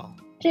上敲？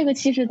这个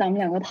其实咱们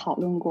两个讨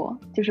论过，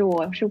就是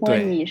我是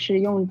问你是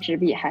用纸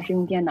笔还是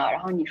用电脑，然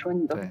后你说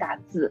你都是打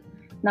字，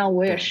那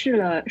我也试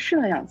了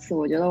2次，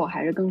我觉得我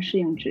还是更适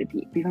应纸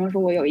笔。比方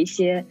说我有一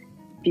些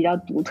比较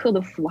独特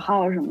的符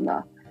号什么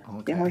的，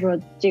比方说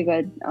这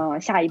个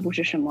下一步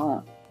是什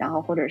么，然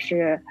后或者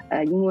是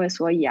因为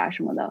所以啊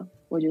什么的，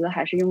我觉得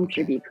还是用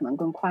纸笔可能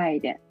更快一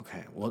点。OK，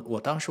 我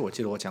当时我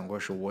记得我讲过，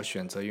是我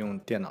选择用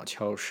电脑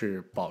敲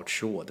是保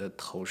持我的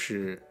头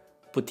是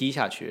不低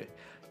下去，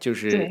就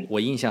是我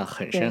印象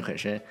很深很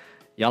深。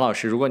杨老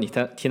师，如果你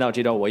听到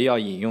这段，我又要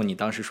引用你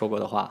当时说过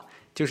的话，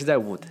就是在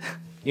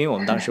因为我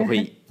们当时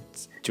会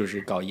就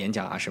是搞演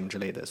讲啊什么之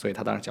类的，所以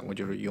他当时讲过，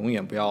就是永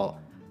远不要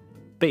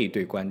背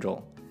对观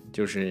众，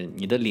就是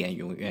你的脸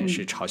永远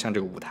是朝向这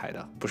个舞台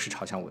的，不是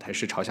朝向舞台，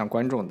是朝向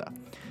观众的。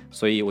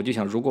所以我就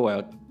想，如果我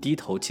要低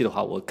头记的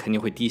话，我肯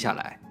定会低下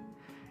来。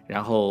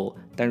然后，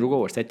但如果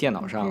我是在电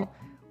脑上，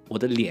我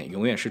的脸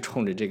永远是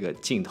冲着这个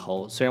镜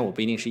头，虽然我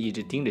不一定是一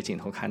直盯着镜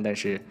头看，但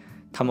是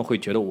他们会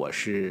觉得我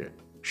是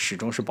始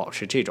终是保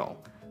持这种，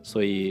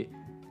所以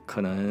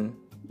可能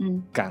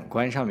感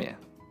官上面，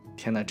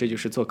天哪，这就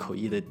是做口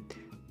译的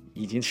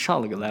已经上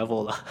了个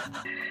level 了。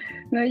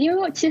因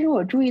为其实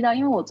我注意到，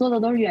因为我做的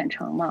都是远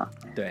程嘛，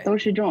对，都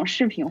是这种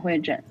视频会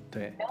诊，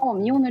对。然后我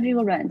们用的这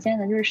个软件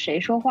呢，就是谁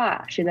说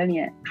话谁的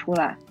脸出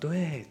来，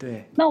对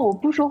对。那我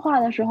不说话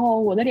的时候，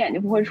我的脸就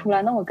不会出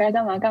来，那我该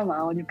干嘛干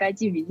嘛，我就该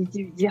记笔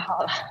记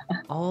好了。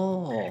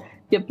哦。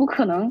也不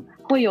可能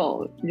会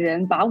有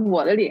人把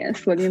我的脸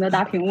锁定在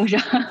大屏幕上。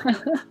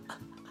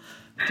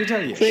就这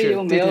样也是，所以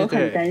我没有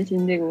很担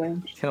心这个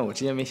问题。天哪，我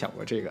之前没想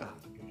过这个。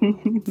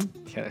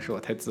天哪，是我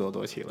太自我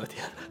多情了，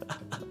天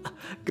哪，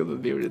根本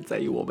没有人在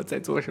意我们在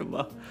做什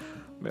么。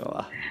没有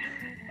了。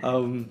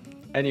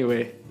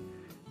anyway，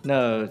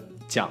 那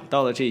讲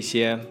到了这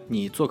些，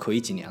你做口译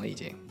几年了已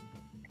经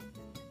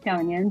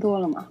？2年多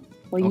了嘛，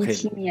我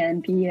17年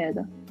毕业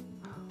的。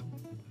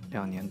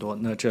2年多，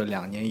那这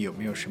2年有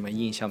没有什么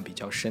印象比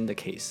较深的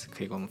case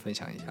可以跟我们分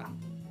享一下？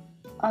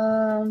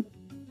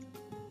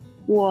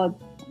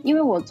因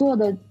为我做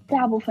的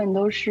大部分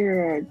都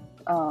是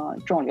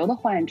肿瘤的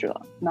患者，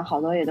那好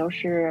多也都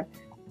是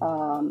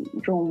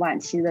这种晚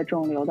期的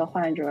肿瘤的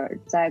患者，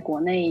在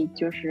国内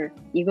就是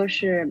一个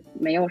是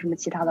没有什么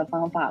其他的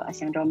方法了，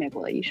想找美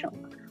国的医生，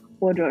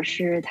或者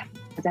是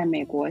在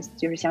美国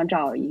就是想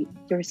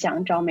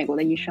找美国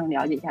的医生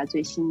了解一下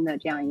最新的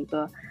这样一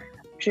个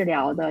治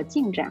疗的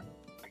进展。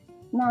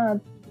那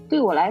对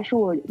我来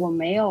说，我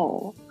没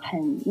有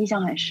印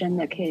象很深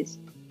的 case，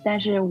 但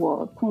是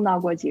我碰到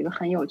过几个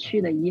很有趣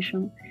的医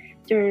生。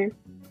就是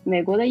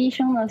美国的医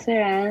生呢，虽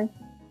然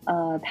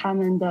他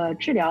们的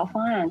治疗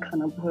方案可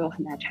能不会有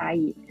很大差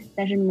异，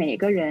但是每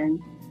个人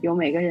有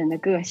每个人的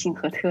个性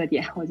和特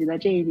点，我觉得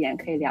这一点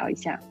可以聊一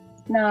下。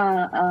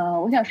那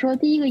我想说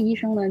第一个医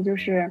生呢，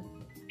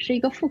是一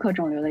个妇科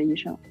肿瘤的医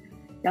生。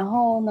然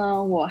后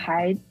呢，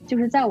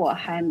在我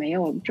还没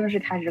有正式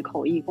开始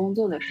口译工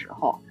作的时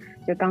候，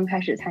就刚开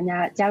始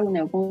加入那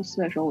个公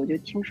司的时候，我就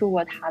听说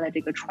过他的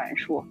这个传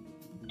说。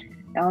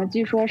然后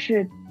据说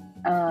是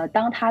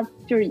当他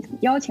就是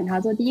邀请他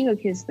做第一个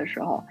case 的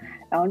时候，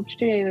然后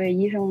这位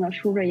医生呢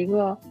梳着一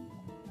个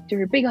就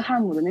是贝克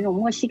汉姆的那种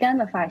莫西干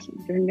的发型，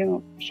就是那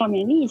种上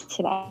面立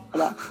起来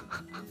的，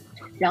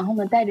然后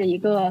呢戴着一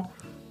个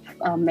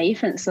玫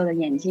粉色的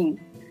眼镜，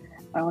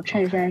然后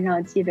衬衫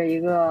上系着一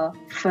个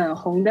粉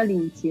红的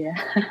领结。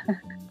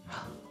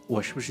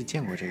我是不是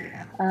见过这个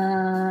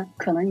人？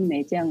可能你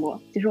没见过，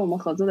就是我们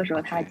合作的时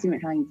候，他基本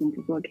上已经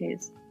不做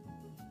case。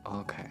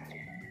OK。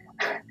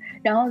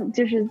然后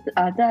就是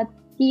在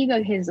第一个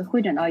case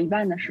会诊到一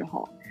半的时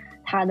候，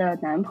她的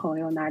男朋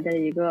友拿着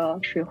一个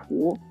水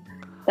壶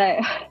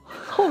在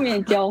后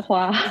面浇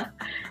花，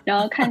然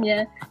后看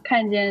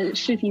见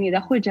视频里在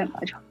会诊了，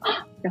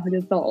然后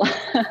就走了。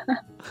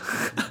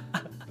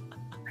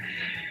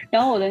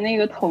然后我的那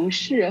个同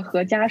事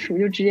和家属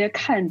就直接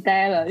看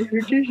呆了，就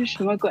是这是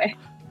什么鬼？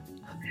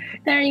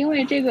但是因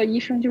为这个医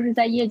生就是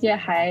在业界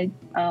还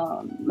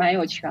蛮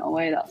有权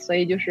威的，所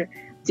以就是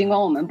尽管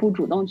我们不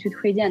主动去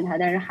推荐他，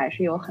但是还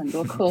是有很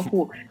多客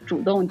户主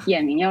动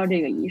点名要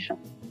这个医生。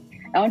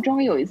然后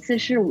终于有一次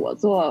是我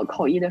做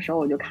口译的时候，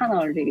我就看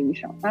到了这个医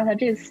生。那他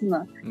这次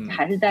呢，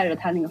还是戴着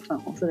他那个粉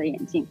红色的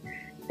眼镜，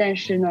但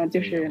是呢，就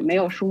是没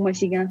有梳莫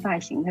西干发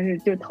型，他是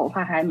就头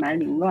发还蛮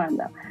凌乱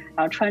的，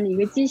然后穿着一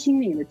个鸡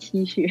心领的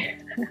T 恤，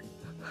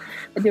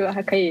就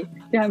还可以，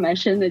就还蛮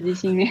深的鸡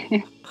心领。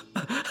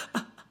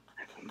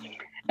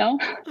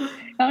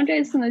然后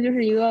这次呢，就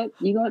是一个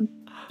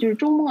就是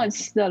中末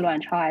期的卵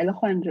巢癌的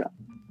患者，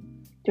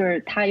就是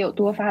他有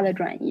多发的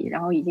转移，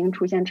然后已经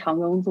出现肠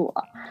梗阻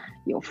了，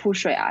有腹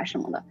水啊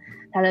什么的。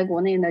他在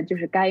国内呢，就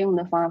是该用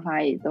的方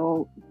法也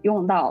都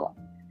用到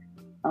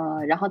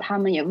了，然后他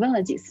们也问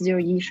了几次，就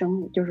是医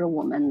生，就是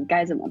我们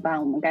该怎么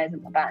办？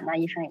那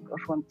医生也都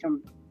说就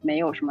没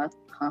有什么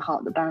很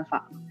好的办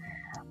法。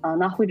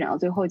那会诊到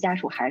最后，家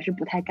属还是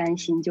不太甘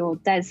心，就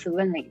再次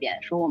问了一遍，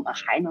说我们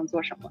还能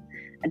做什么？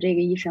这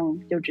个医生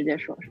就直接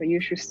说 You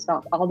should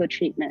stop all the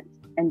treatment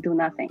and do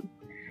nothing。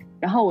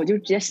然后我就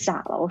直接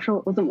傻了，我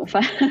说我怎么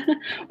办？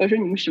我说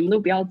你们什么都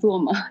不要做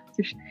吗？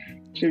就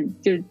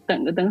是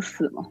等着等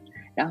死嘛。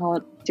然后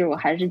就我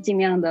还是尽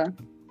量的，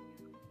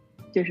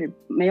就是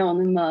没有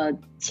那么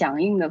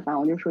强硬的反，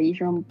我就说医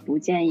生不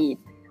建议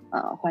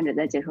患者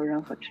再接受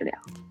任何治疗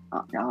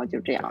啊，然后就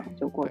这样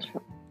就过去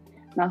了。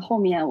那后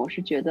面我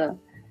是觉得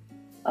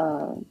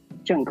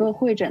整个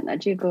会诊的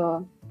这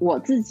个我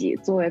自己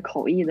作为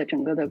口译的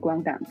整个的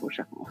观感不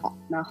是很好。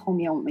那后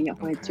面我们也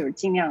会就是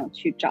尽量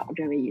去找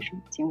这位医生，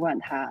尽管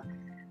他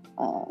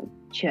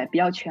比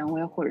较权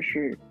威，或者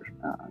是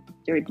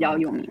就是比较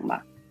有名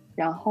吧。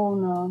然后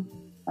呢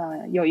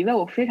有一位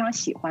我非常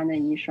喜欢的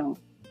医生，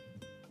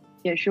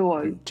也是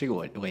我这个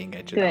我应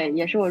该知道，对，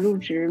也是我入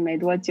职没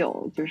多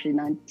久就是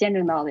能见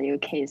证到的一个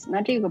case。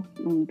那这个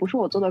不是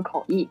我做的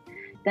口译，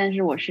但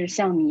是我是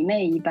像迷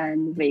妹一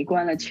般围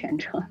观了全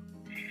程。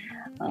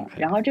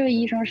然后这个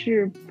医生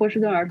是波士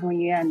顿儿童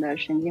医院的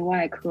神经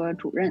外科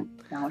主任，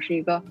然后是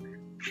一个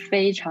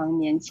非常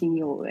年轻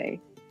有为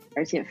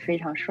而且非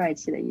常帅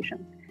气的医生。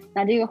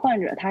那这个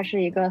患者他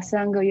是一个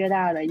3个月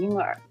大的婴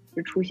儿，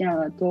就出现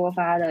了多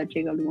发的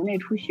这个颅内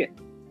出血。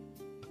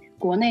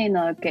国内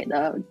呢给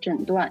的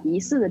疑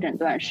似的诊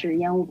断是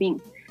烟雾病，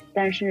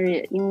但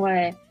是因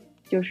为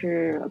就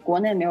是国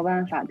内没有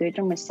办法对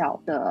这么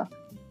小的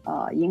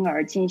婴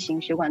儿进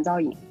行血管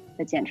造影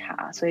的检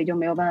查，所以就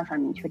没有办法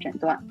明确诊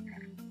断。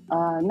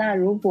那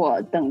如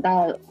果等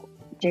到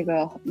这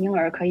个婴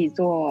儿可以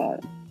做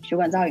血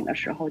管造影的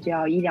时候，就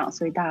要1-2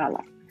岁大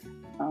了。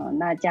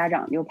那家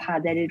长就怕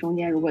在这中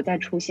间如果再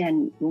出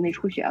现颅内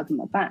出血要怎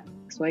么办，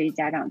所以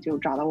家长就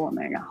找到我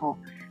们，然后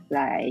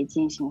来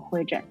进行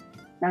会诊。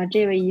那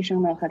这位医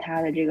生呢和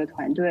他的这个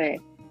团队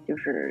就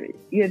是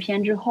阅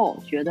片之后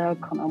觉得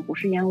可能不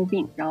是烟雾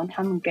病，然后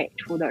他们给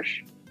出的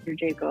是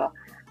这个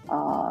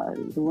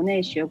颅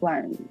内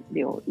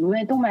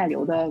动脉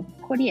瘤的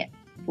破裂，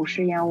不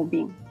是烟雾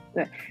病。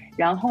对，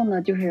然后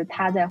呢就是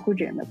他在会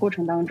诊的过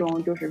程当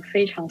中就是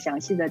非常详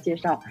细的介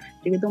绍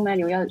这个动脉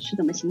瘤是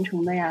怎么形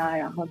成的呀，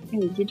然后病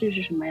理机制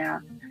是什么呀，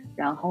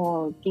然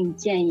后并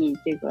建议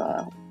这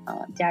个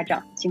家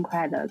长尽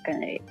快的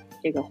给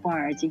这个患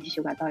儿进行血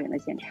管造影的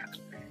检查。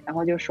然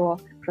后就说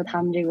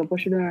他们这个波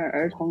士顿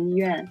儿童医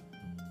院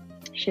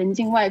神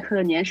经外科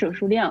的年手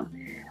术量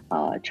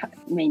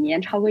每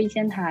年超过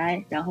1000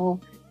台，然后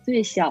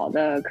最小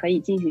的可以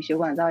进行血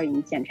管造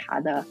影检查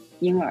的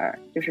婴儿，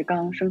就是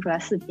刚生出来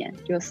4天，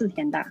只有4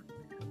天大。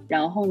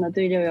然后呢，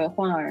对这个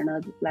患儿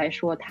呢来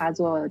说，他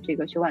做这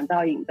个血管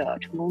造影的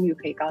成功率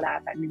可以高达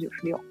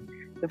96%，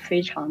就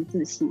非常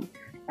自信，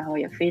然后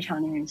也非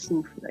常令人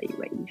信服的一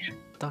位医生。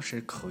当时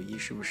口译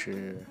是不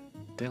是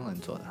Dylan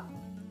做的？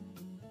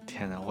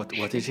天哪，我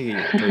对这个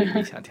也都有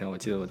印象。天哪，我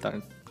记得我当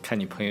时看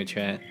你朋友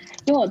圈，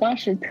因为我当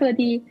时特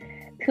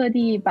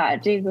地把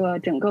这个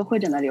整个会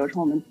诊的流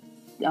程，我们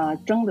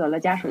征得了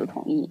家属的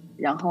同意，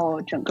然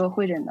后整个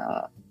会诊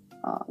的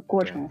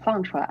过程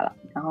放出来了，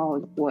然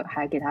后我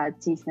还给他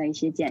进行了一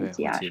些剪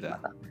辑啊什么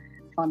的，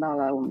放到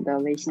了我们的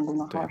微信公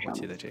众号上。我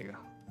记得这个。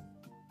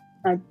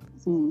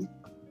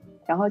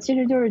然后其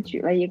实就是举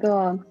了一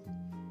个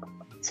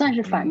算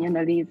是反面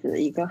的例子，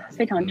一个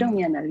非常正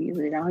面的例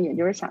子，然后也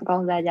就是想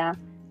告诉大家，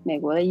美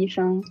国的医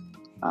生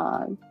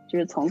就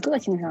是从个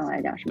性上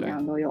来讲什么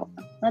样都有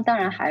的。那当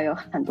然还有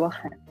很多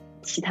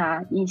其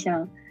他印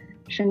象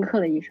深刻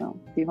的医生，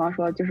比方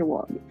说就是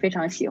我非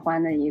常喜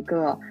欢的一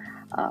个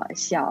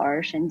小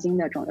儿神经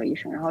的肿瘤医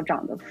生，然后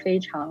长得非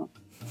常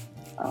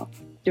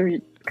就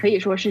是可以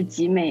说是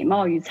集美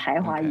貌与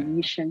才华于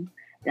一身，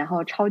然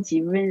后超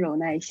级温柔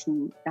耐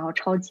心，然后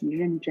超级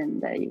认真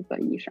的一个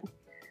医生。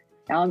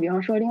然后比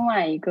方说另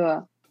外一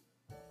个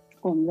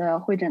我们的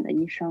会诊的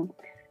医生，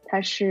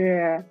他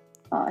是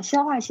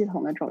消化系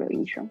统的肿瘤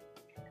医生。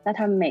那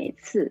他每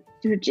次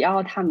就是只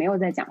要他没有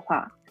在讲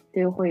话，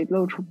他就会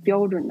露出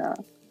标准的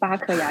8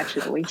颗牙齿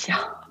的微笑，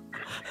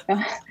然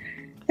后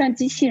像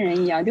机器人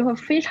一样，就会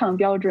非常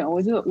标准。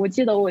我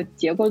记得我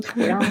截过图，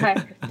然后还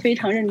非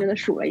常认真的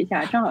数了一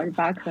下，正好是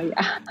8颗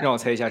牙。让我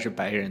猜一下，是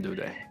白人对不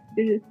对？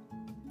就是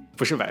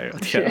不是白人，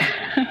天哪，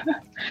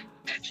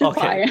是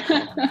华人。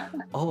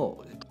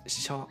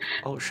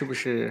是不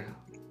是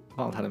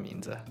忘了他的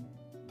名字？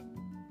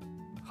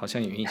好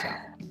像有印象。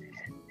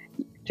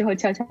之后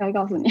悄悄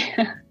告诉你。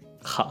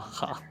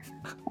好。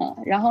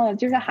然后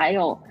就是还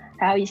有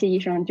一些医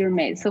生，就是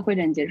每次会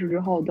诊结束之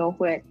后都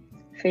会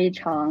非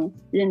常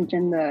认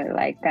真的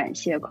来感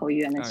谢口译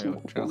员的辛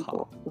苦工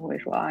作，就会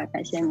说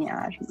感谢你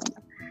啊什么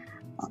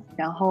的。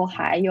然后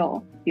还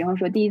有比方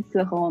说第一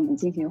次和我们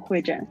进行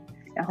会诊，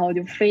然后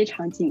就非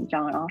常紧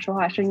张，然后说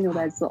话声音都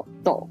在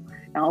抖，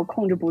然后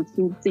控制不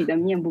住自己的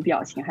面部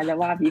表情，还在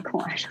挖鼻孔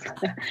啊什么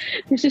的，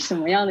就是什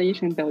么样的医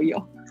生都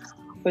有。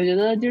我觉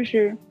得就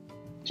是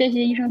这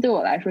些医生对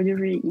我来说就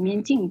是一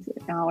面镜子，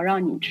然后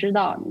让你知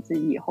道你自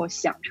己以后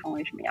想成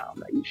为什么样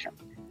的医生，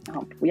然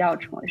后不要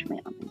成为什么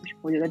样的医生。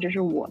我觉得这是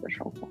我的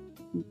收获。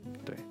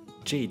对，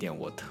这一点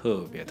我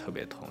特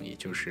别同意。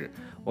就是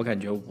我感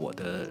觉我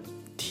的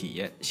体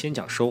验，先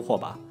讲收获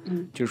吧。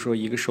就是说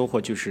一个收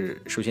获就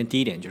是首先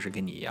第一点就是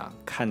跟你一样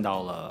看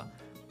到了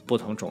不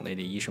同种类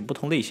的医生，不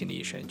同类型的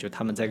医生，就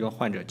他们在跟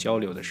患者交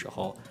流的时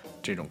候，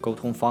这种沟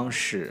通方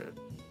式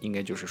应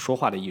该就是说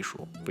话的艺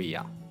术不一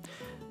样。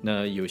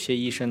那有些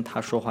医生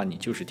他说话你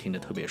就是听得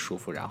特别舒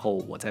服，然后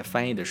我在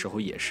翻译的时候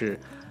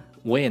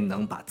我也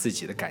能把自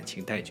己的感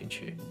情带进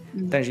去。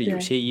但是有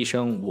些医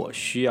生我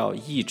需要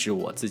抑制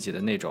我自己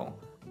的那种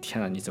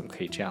天哪你怎么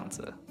可以这样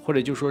子，或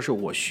者就说是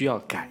我需要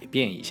改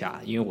变一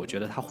下，因为我觉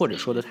得他或者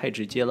说的太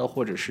直接了，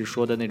或者是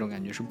说的那种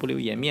感觉是不留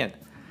颜面的，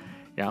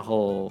然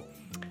后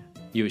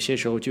有些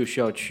时候就需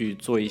要去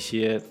做一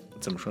些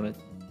怎么说呢，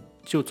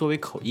就作为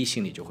口译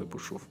心里就会不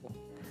舒服。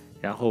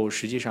然后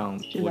实际上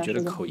我觉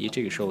得口译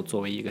这个时候作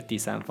为一个第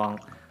三方，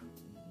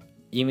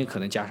因为可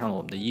能加上了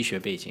我们的医学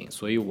背景，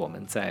所以我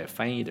们在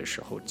翻译的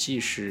时候既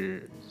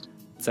是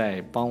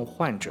在帮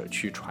患者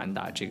去传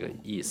达这个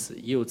意思，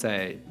又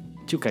在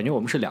就感觉我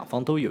们是两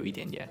方都有一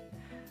点点。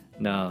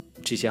那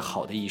这些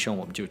好的医生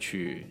我们就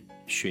去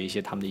学一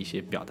些他们的一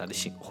些表达的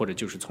或者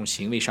就是从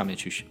行为上面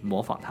去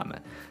模仿他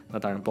们。那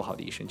当然不好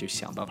的医生就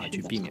想办法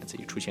去避免自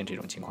己出现这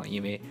种情况，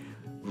因为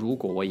如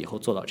果我以后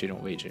做到这种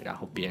位置，然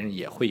后别人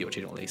也会有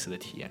这种类似的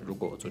体验，如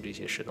果我做这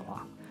些事的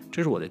话，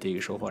这是我的第一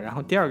个收获。然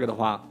后第二个的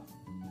话，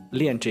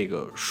练这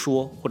个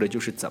说，或者就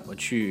是怎么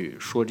去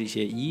说这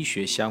些医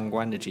学相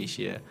关的这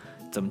些，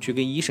怎么去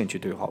跟医生去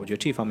对话，我觉得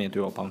这方面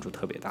对我帮助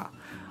特别大。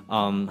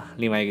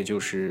另外一个就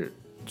是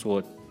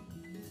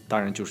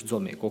当然就是做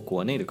美国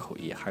国内的口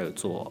译，还有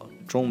做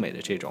中美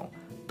的这种，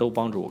都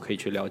帮助我可以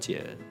去了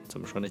解，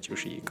怎么说呢，就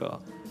是一个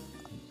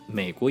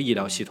美国医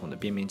疗系统的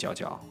边边角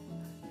角，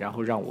然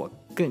后让我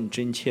更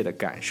真切地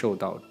感受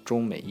到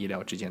中美医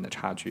疗之间的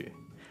差距。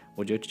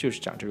我觉得就是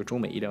讲这个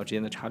中美医疗之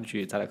间的差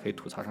距，咱俩可以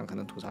吐槽上，可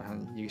能吐槽上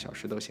1个小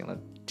时都行了。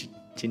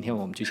今天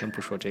我们就先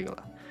不说这个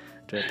了，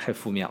这太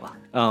负面了。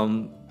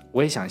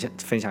我也想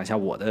分享一下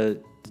我的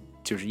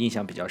就是印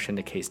象比较深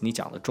的 case。你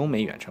讲的中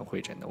美远程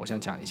会诊的，我想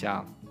讲一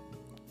下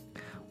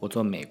我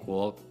做美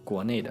国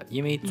国内的，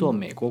因为做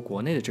美国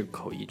国内的这个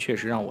口译，确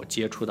实让我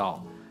接触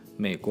到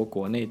美国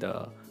国内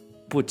的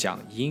不讲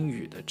英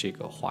语的这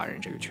个华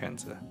人这个圈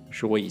子，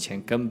是我以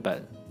前根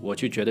本我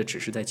就觉得只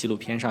是在纪录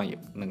片上也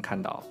能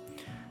看到。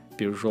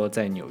比如说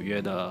在纽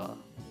约的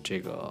这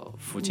个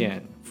福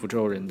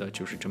州人的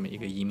就是这么一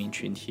个移民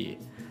群体，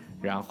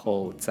然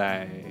后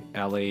在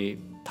LA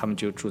他们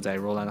就住在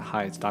Roland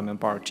Heights 大门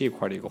bar 这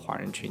块的一个华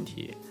人群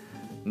体，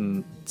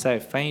在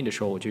翻译的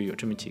时候我就有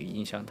这么几个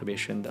印象特别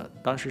深的。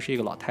当时是一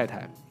个老太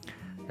太，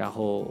然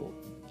后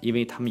因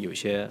为他们有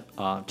些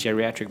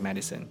geriatric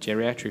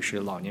medicine，geriatric 是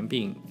老年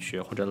病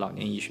学或者老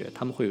年医学，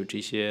他们会有这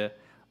些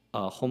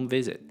home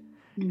visit，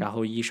然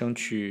后医生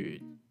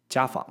去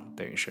家访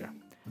等于是，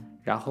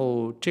然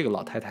后这个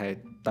老太太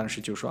当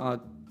时就说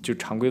就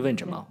常规问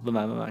诊嘛，问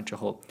完之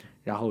后，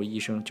然后医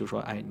生就说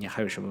哎你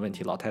还有什么问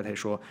题，老太太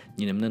说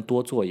你能不能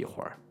多坐一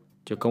会儿，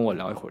就跟我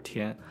聊一会儿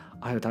天。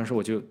哎呦当时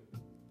我就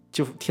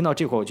听到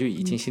这会儿我就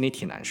已经心里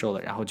挺难受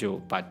了，然后就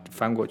把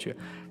翻过去，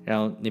然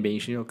后那边医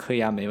生说可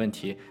以啊没问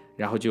题，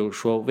然后就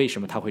说为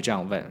什么他会这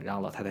样问，然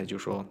后老太太就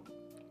说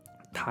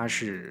她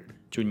是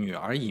就女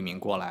儿移民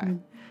过来，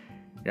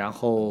然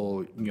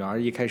后女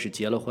儿一开始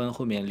结了婚，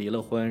后面离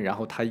了婚，然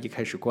后她一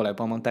开始过来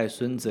帮忙带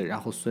孙子，然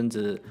后孙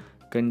子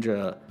跟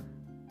着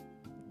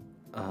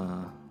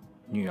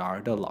女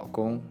儿的老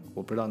公，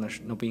我不知道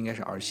那不应该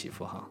是儿媳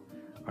妇哈，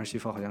儿媳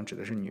妇好像指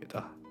的是女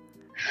的，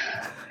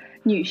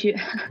女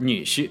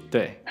婿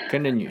对，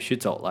跟着女婿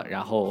走了，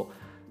然后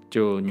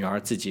就女儿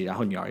自己，然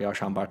后女儿要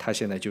上班，她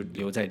现在就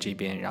留在这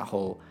边，然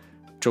后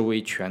周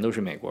围全都是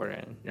美国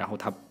人，然后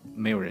她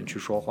没有人去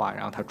说话，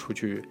然后她出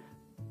去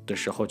的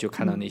时候就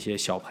看到那些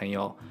小朋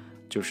友，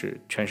就是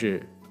全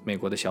是美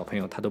国的小朋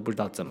友，她都不知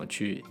道怎么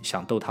去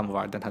想逗他们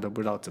玩，但她都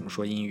不知道怎么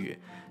说英语，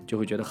就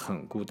会觉得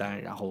很孤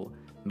单，然后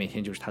每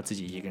天就是她自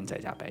己一个人在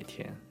家白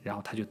天，然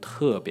后她就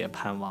特别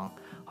盼望，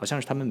好像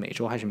是他们每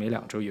周还是每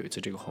2周有一次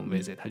这个 home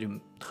visit， 她就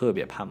特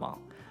别盼望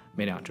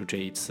每2周这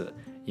一次，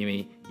因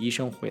为医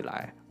生会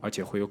来，而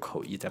且会有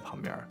口译在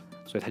旁边，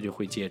所以她就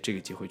会借这个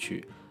机会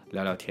去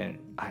聊聊天。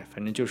哎，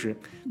反正就是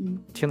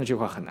听了这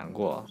块很难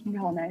过，听着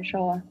好难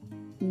受啊。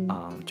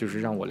就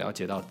是让我了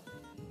解到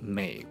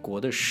美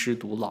国的失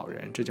独老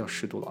人，这叫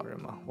失独老人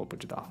吗？我不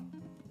知道，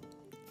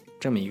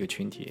这么一个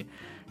群体。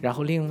然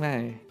后另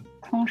外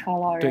空巢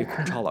老人，对，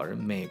空巢老人，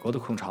美国的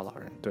空巢老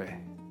人，对，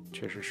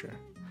确实是。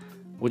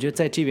我觉得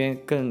在这边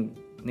更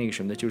那个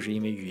什么的，就是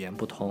因为语言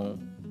不通，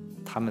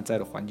他们在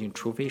的环境，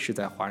除非是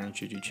在华人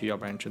聚居区，要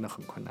不然真的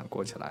很困难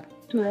过起来。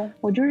对，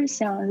我就是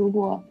想，如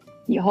果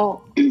以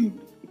后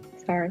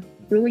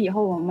如果以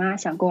后我妈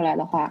想过来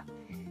的话，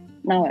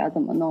那我要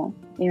怎么弄？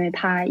因为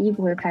她一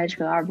不会开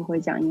车，二不会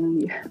讲英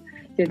语，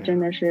就真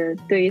的是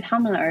对于他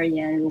们而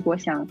言，如果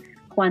想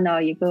换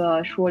到一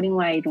个说另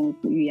外一种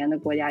语言的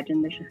国家，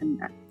真的是很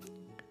难。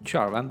去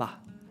尔湾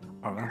吧，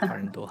尔湾华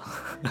人多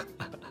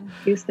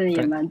Houston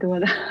也蛮多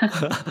的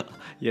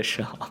也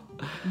是啊。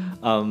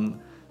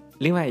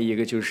另外一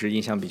个就是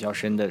印象比较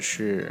深的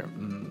是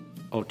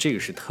这个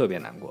是特别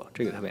难过，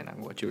这个特别难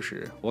过，就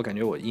是我感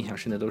觉我印象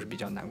深的都是比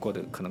较难过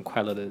的，可能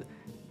快乐的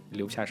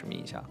留下什么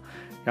印象。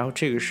然后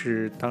这个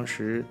是当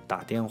时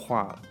打电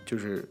话，就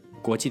是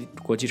国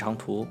际长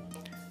途，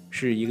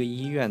是一个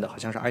医院的好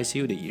像是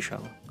ICU 的医生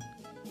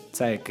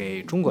在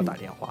给中国打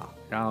电话，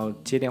然后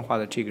接电话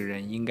的这个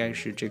人应该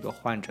是这个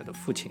患者的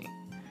父亲，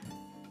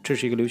这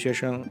是一个留学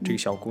生，这个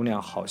小姑娘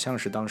好像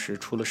是当时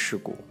出了事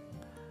故，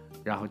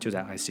然后就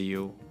在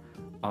ICU，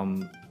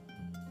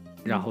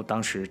然后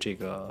当时这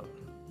个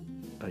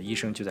医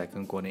生就在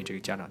跟国内这个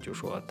家长就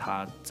说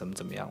他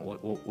怎么样，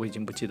我已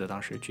经不记得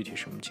当时具体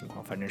什么情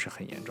况，反正是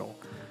很严重，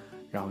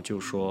然后就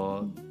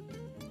说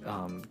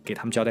给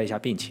他们交代一下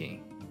病情，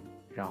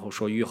然后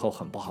说预后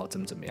很不好，怎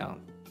么样，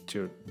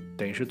就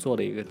等于是做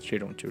了一个这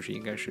种就是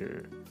应该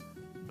是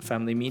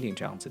family meeting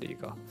这样子的一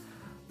个。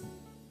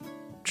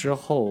之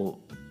后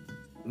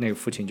那个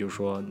父亲就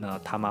说那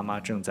他妈妈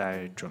正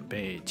在准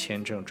备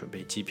签证，准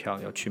备机票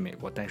要去美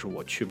国，但是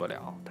我去不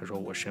了，他说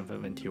我身份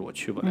问题我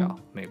去不了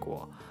美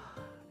国，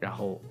然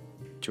后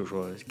就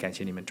说感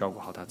谢你们照顾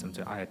好他，怎么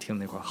哎呀，听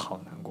那块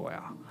好难过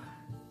呀。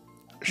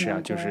是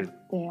啊，就是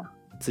对呀，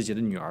自己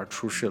的女儿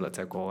出事了，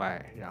在国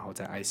外，然后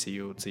在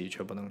ICU， 自己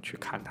却不能去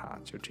看她，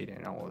就这点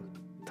让我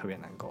特别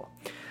难过。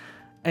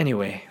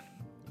Anyway，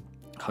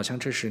 好像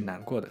这是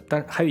难过的，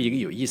但还有一个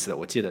有意思的，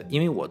我记得，因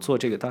为我做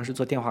这个当时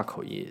做电话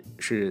口译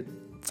是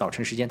早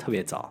晨时间特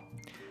别早，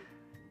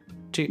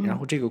然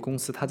后这个公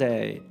司它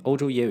在欧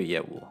洲也有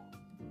业务，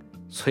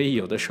所以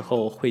有的时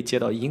候会接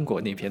到英国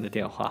那边的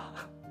电话，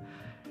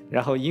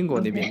然后英国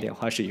那边电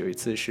话是有一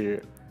次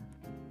是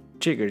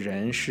这个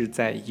人是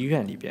在医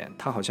院里边，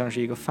他好像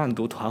是一个贩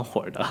毒团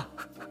伙的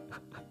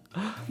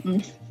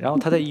然后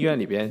他在医院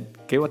里边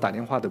给我打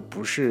电话的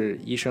不是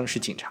医生，是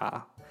警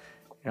察，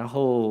然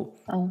后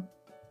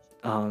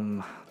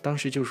当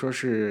时就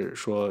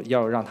说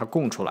要让他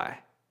供出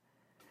来，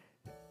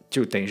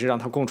就等于是让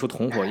他供出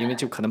同伙，因为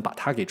就可能把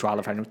他给抓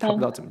了，反正他不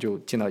知道怎么就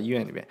进到医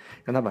院里边，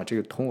让他把这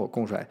个同伙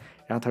供出来，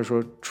然后他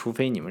说除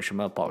非你们什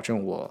么保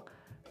证我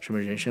什么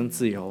人身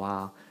自由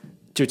啊，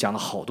就讲了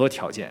好多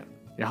条件，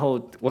然后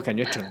我感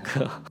觉整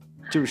个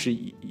就是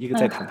一个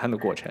在谈判的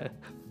过程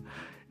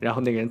然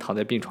后那个人躺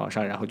在病床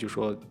上，然后就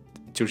说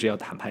就是要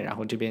谈判，然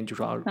后这边就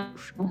说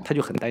他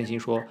就很担心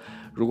说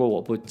如果我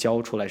不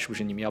交出来，是不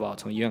是你们要把我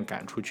从医院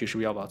赶出去，是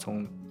不是要把我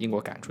从英国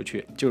赶出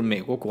去。就是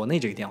美国国内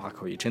这个电话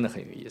口译真的很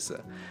有意思，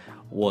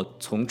我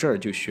从这儿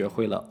就学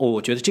会了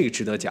我觉得这个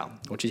值得讲，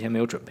我之前没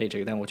有准备这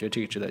个，但我觉得这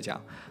个值得讲。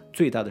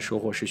最大的收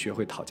获是学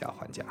会讨价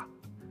还价，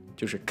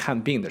就是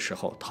看病的时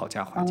候讨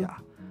价还价，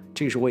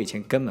这个是我以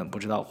前根本不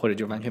知道，或者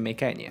就完全没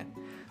概念。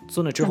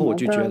做了之后我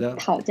就觉得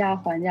讨价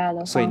还价的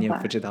方法，所以你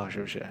不知道是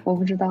不是？我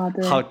不知道。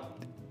对，好，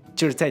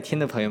就是在听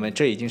的朋友们，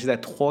这已经是在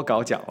脱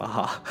稿讲了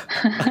哈。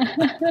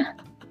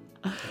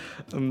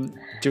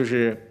就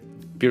是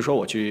比如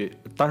说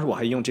当时我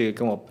还用这个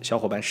跟我小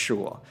伙伴试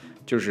过，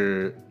就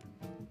是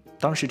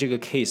当时这个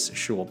case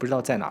是我不知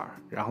道在哪儿，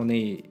然后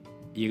那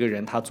一个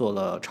人他做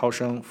了超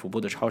声，腹部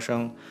的超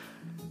声，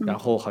然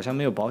后好像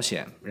没有保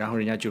险，然后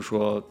人家就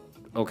说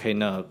OK，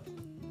 那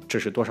这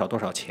是多少多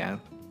少钱，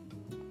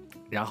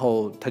然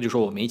后他就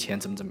说我没钱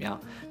怎么样，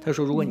他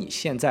说如果你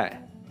现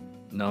在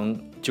能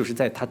就是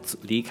在他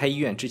离开医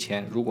院之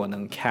前，如果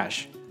能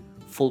cash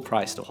full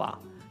price 的话，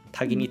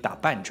他给你打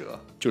半折，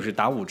就是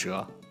打5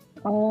折。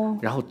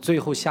然后最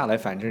后下来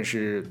反正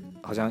是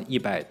好像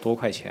100多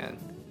块钱，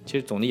其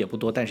实总的也不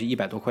多，但是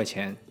100多块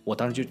钱，我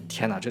当时就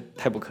天哪，这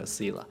太不可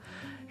思议了。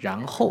然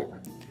后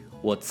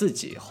我自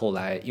己后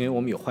来，因为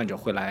我们有患者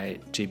会来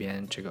这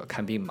边这个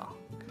看病嘛，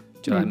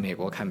就来美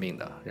国看病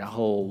的，然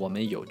后我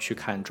们有去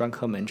看专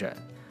科门诊，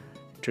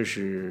这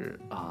是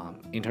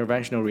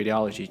interventional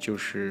radiology， 就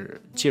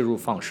是介入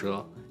放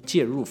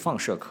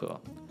射科。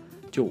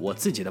就我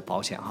自己的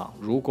保险哈，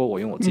如果我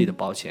用我自己的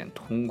保险，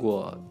通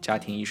过家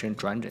庭医生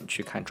转诊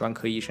去看专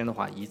科医生的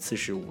话，一次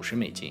是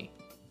$50。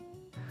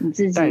你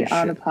自己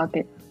out of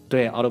pocket？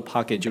 对 ，out of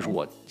pocket 就是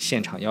我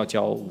现场要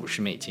交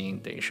$50，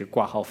等于是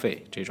挂号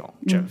费这种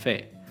诊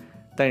费。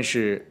但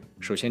是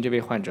首先这位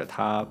患者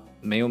他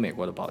没有美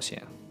国的保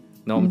险，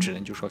那我们只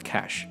能就说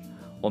cash。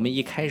我们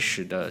一开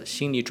始的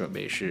心理准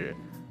备是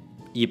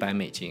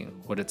$100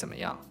或者怎么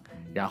样，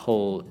然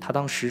后他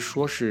当时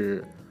说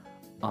是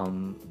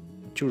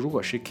就如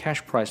果是 cash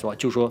price 的话，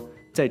就说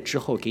在之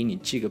后给你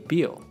寄个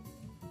bill，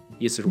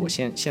 意思是我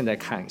现在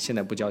看现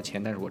在不交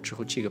钱，但是我之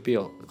后寄个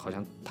bill， 好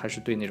像他是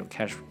对那种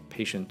cash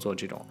patient 做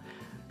这种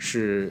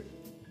是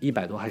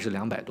100多还是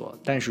200多，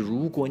但是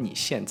如果你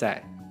现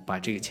在把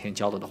这个钱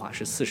交了的话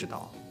是$40，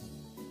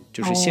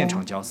就是现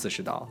场交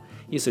$40，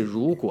意思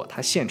如果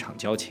他现场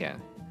交钱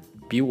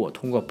比我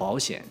通过保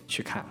险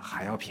去看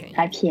还要便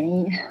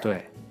宜，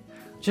对，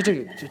就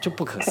这个就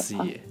不可思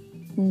议。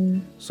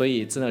所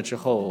以自那之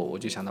后我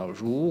就想到，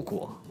如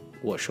果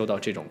我收到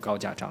这种高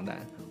价账单，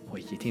我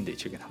一定得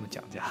去跟他们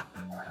讲价。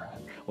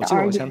我记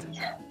得我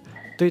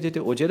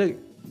对，我觉得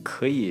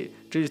可以。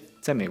这是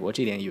在美国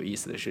这点有意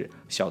思的是，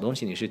小东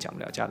西你是讲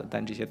不了价的，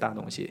但这些大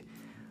东西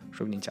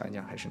说不定讲一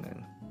讲还是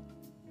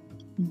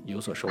能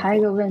有所收获。还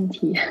有一个问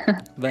题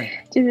问，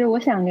就是我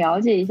想了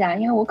解一下，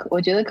因为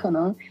我觉得可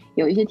能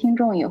有一些听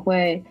众也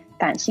会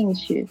感兴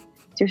趣，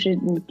就是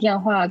你电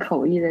话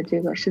口译的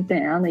这个是怎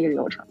样的一个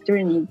流程？就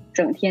是你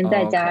整天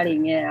在家里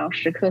面，然后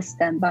时刻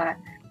stand by，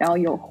 然后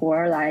有活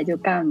儿来就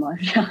干吗？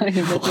是这样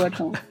一个过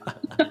程。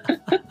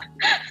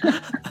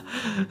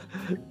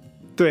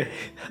对，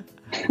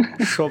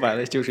说白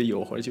了就是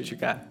有活就去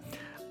干。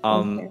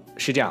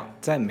是这样，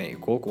在美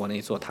国国内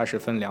做它是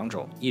分2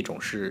种，一种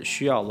是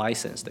需要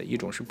license 的，一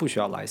种是不需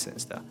要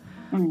license 的。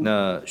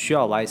那需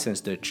要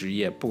license 的职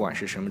业，不管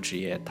是什么职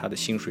业，它的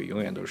薪水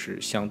永远都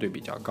是相对比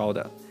较高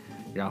的，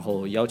然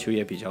后要求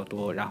也比较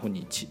多，然后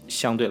你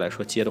相对来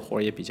说接的活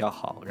也比较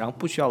好。然后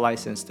不需要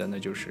license 的，那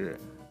就是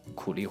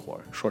苦力活，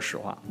说实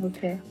话。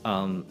OK。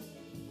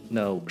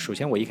那首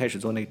先我一开始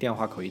做那个电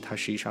话口译，它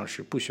实际上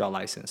是不需要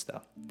license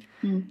的。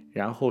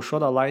然后说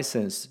到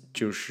license，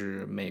 就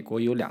是美国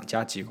有2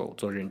家机构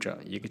做认证，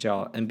一个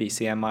叫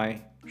NBCMI，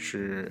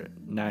 是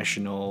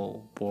National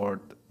Board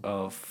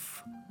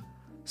of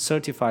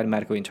Certified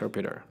Medical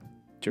Interpreter，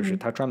 就是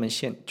它专门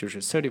就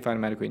是 Certified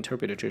Medical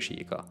Interpreter， 这是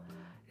一个。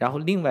然后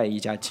另外一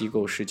家机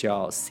构是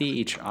叫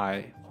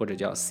CHI 或者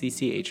叫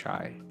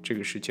CCHI， 这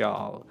个是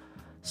叫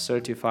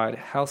Certified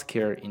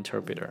Healthcare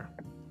Interpreter。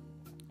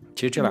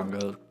其实这2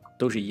个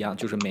都是一样，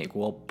就是美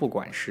国不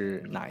管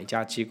是哪一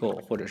家机构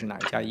或者是哪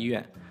一家医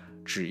院，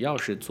只要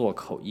是做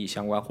口译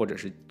相关或者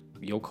是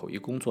有口译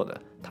工作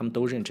的，他们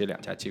都认这2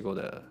家机构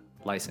的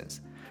license。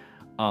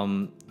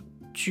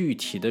具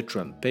体的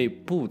准备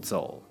步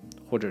骤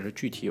或者是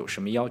具体有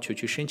什么要求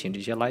去申请这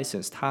些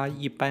license， 它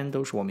一般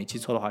都是我没记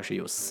错的话是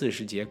有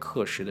40节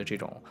课时的这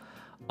种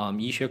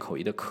医学口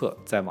译的课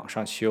在网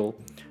上修，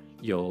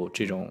有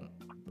这种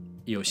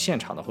有现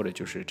场的或者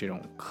就是这种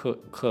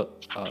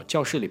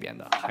教室里边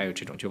的，还有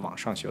这种就网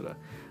上修的。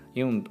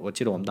因为我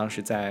记得我们当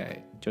时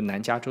在就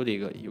南加州的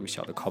有个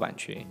小的考版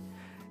群，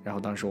然后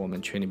当时我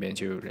们群里边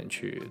就有人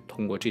去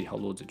通过这条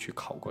路子去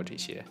考过这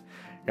些，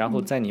然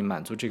后在你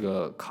满足这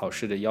个考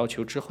试的要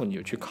求之后，你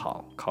就去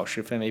考。考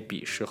试分为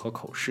笔试和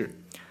口试。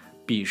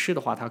笔试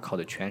的话，它考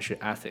的全是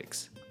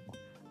ethics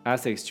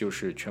就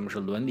是全部是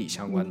伦理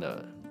相关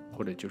的，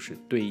或者就是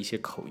对一些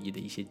口译的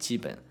一些基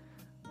本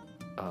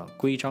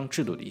规章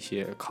制度的一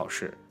些考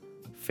试，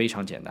非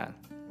常简单。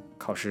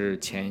考试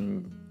前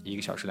1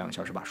个小时2个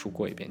小时把书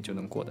过一遍就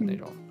能过的那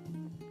种。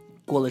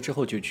过了之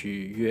后就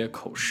去约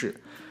口试。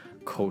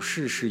口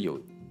试是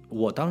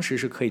我当时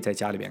是可以在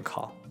家里边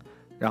考，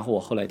然后我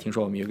后来听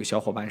说我们有一个小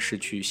伙伴是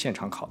去现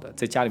场考的，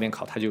在家里边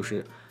考他就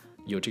是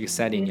有这个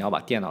setting， 你要把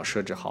电脑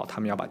设置好，他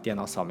们要把电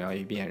脑扫描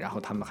一遍，然后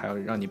他们还要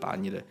让你把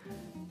你的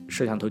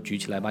摄像头举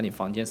起来，把你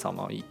房间扫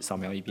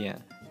描一遍，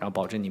然后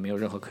保证你没有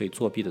任何可以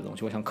作弊的东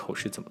西。我想口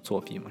试怎么作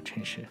弊嘛，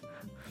真是。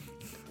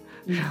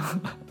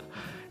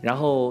然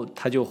后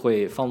他就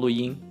会放录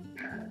音，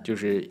就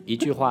是一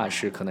句话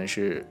是可能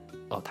是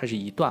它是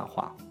一段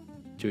话，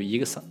就一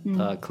个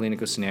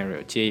clinical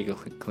scenario 接一个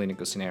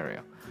clinical scenario，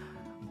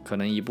 可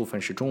能一部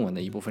分是中文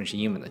的，一部分是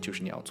英文的，就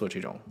是你要做这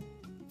种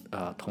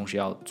同时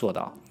要做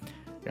到。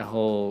然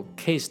后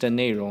case 的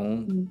内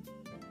容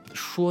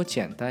说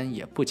简单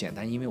也不简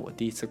单，因为我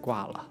第一次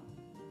挂了，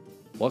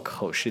我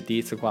口试第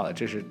一次挂了，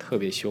这是特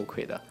别羞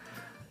愧的。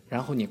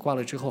然后你挂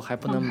了之后还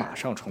不能马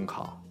上重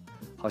考，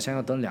好像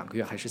要等2个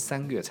月还是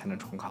3个月才能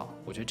重考，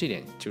我觉得这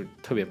点就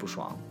特别不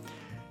爽。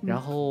然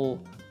后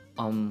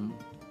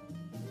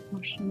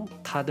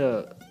他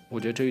的我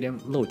觉得这有点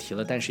漏题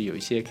了，但是有一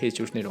些 case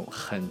就是那种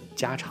很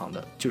家常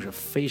的，就是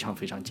非常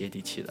非常接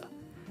地气的，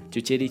就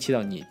接地气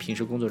到你平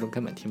时工作中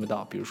根本听不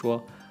到。比如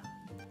说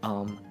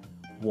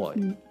我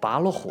拔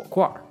了火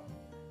罐，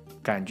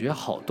感觉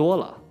好多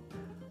了，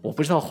我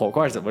不知道火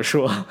罐怎么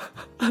说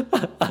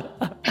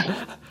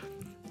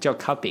叫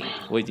cupping，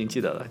 我已经记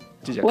得了，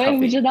就叫 cupping。 我也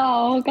不知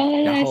道，我刚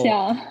才在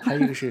想。还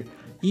有一个是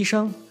医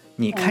生，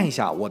你看一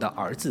下我的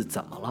儿子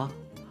怎么了，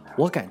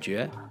我感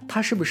觉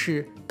他是不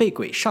是被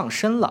鬼上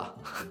身了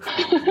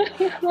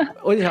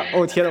我就想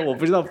天哪，我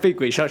不知道被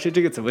鬼上身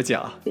这个怎么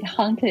讲。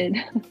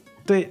 haunted。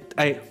 对，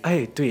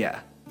对耶，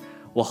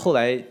我后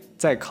来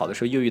在考的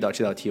时候又遇到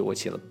这道题，我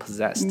写了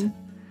possessed，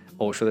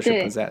我说的是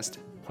possessed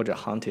或者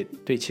haunted，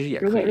 对，其实也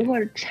可以。如果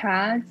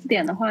查字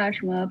典的话，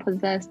什么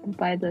possessed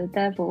by the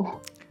devil，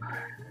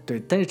 对，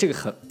但是这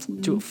个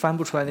就翻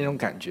不出来那种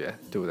感觉，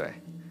对不对？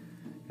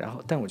然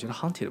后但我觉得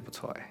haunted 不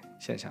错哎，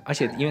现在想，而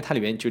且因为它里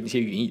面就那些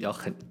语音语调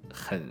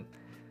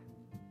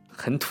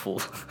很土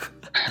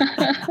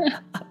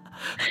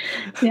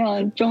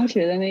像中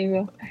学的那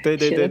个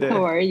写的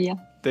课文一样。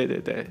对，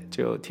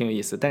就挺有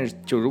意思。但是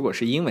就如果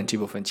是英文这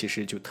部分，其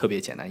实就特别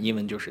简单，英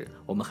文就是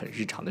我们很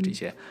日常的这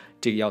些，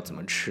这个要怎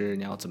么吃，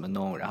你要怎么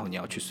弄，然后你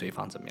要去随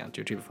访怎么样，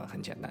就这部分很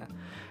简单。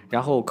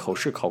然后口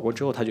试考过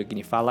之后，他就给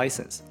你发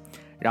license，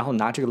 然后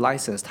拿这个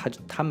license，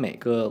 他们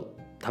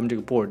这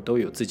个 board 都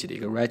有自己的一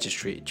个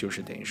registry， 就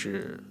是等于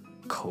是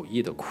口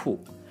译的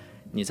库，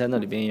你在那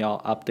里边要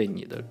update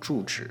你的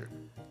住址，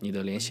你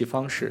的联系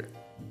方式。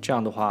这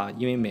样的话，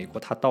因为美国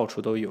它到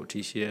处都有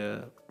这些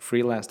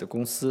freelance 的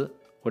公司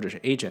或者是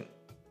agent，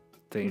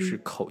 等于是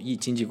口译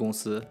经纪公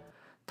司，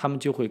他们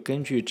就会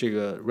根据这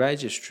个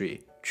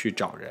registry 去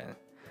找人。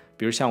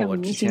比如像我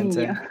之前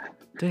在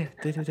对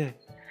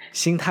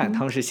星探，他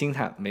们是星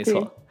探，没错。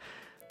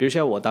比如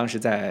像我当时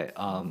在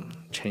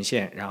陈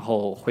县，然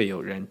后会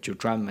有人就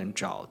专门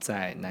找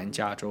在南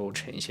加州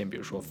陈县，比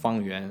如说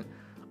方圆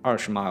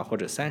20 mile 或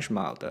者30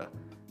 mile 的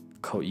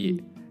口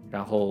译，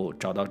然后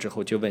找到之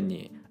后就问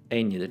你，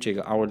你的这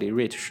个 hourly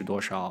rate 是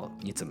多少？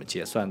你怎么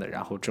结算的？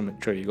然后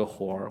这一个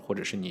活儿，或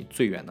者是你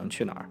最远能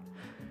去哪儿？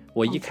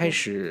我一开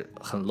始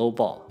很 low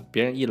ball，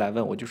 别人一来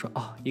问我就说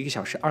1个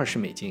小时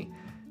$20，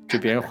就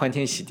别人欢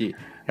天喜地。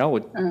然后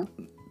我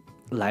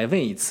来问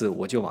一次，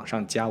我就往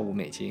上加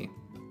$5，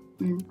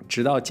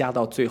直到加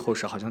到最后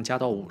是好像加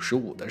到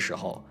55的时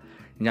候，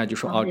人家就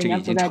说这个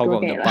已经超过我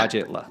们的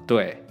budget 了。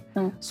对，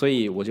所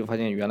以我就发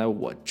现原来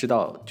我知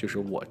道就是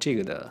我这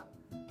个的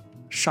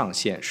上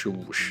限是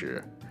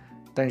50。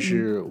但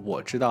是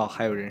我知道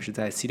还有人是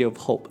在 City of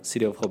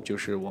Hope，City of Hope 就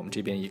是我们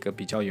这边一个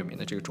比较有名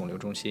的这个肿瘤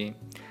中心，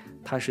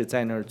他是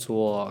在那儿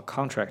做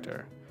contractor，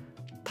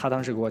 他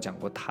当时给我讲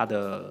过他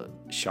的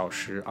小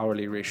时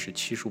hourly rate 是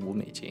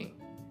$75，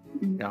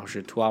然后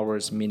是2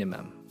 hours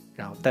minimum，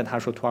 然后但他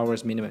说2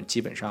 hours minimum 基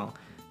本上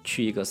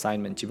去一个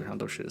assignment 基本上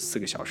都是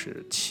4个小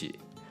时起，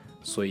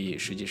所以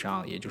实际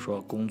上也就是说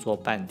工作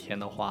半天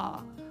的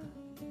话，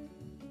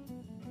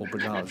我不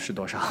知道是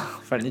多少，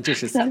反正就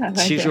是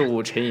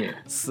75乘以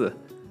4，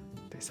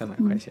对，300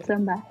块钱。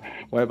300，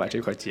我要把这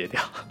块截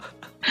掉。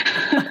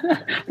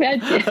不要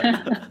截。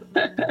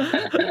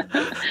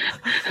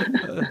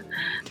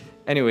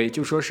Anyway，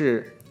 就说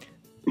是，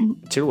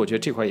其实我觉得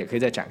这块也可以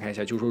再展开一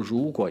下，就是说，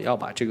如果要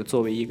把这个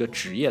作为一个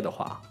职业的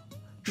话，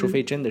除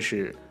非真的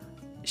是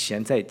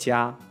闲在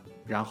家，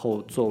然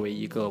后作为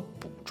一个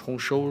补充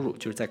收入，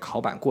就是在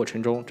考版过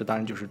程中，这当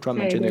然就是专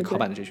门针对考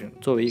版的这群，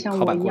作为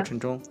考版过程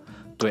中。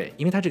对，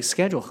因为它这个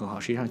schedule 很好，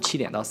实际上7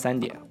点到3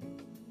点，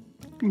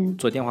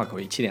做电话口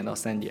译7点到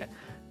3点，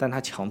但它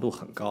强度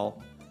很高，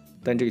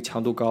但这个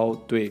强度高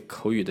对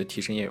口语的提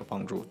升也有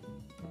帮助，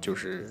就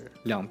是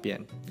量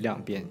变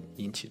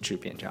引起质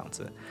变这样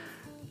子。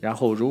然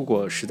后如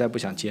果实在不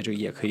想接这个，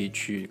也可以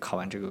去考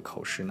完这个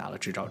口试，拿了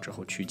执照之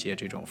后去接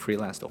这种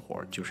freelance 的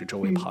活，就是周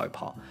围跑一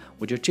跑。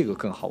我觉得这个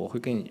更好，我会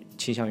更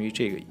倾向于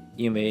这个，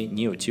因为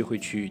你有机会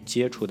去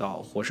接触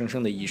到活生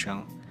生的医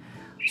生。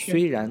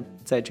虽然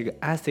在这个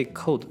ethic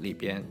code 里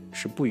边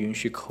是不允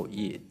许口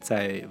译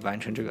在完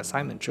成这个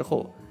assignment 之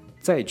后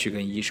再去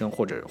跟医生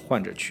或者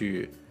患者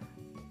去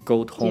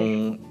沟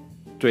通，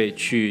对，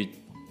去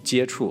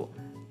接触，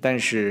但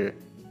是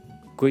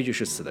规矩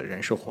是死的，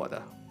人是活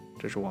的，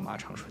这是我妈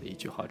常说的一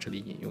句话，这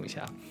里引用一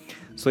下。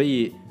所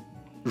以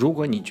如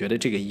果你觉得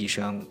这个医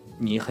生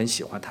你很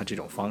喜欢他这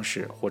种方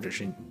式，或者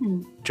是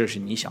这是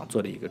你想做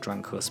的一个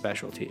专科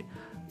specialty，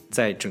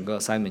 在整个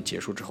assignment 结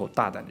束之后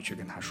大胆的去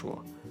跟他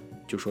说，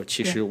就说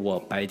其实我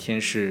白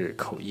天是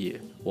口译，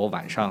我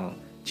晚上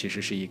其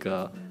实是一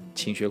个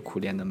勤学苦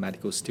练的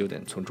medical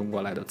student， 从中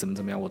国来的，怎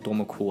么样，我多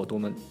么苦，我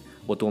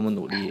多么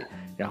努力，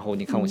然后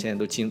你看我现在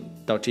都进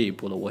到这一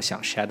步了，我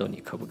想 shadow 你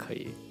可不可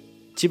以？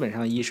基本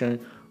上医生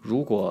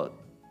如果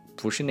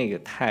不是那个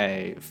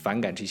太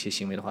反感这些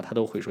行为的话，他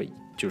都会说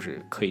就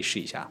是可以试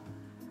一下。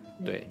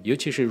对，尤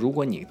其是如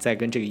果你在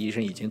跟这个医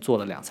生已经做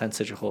了2-3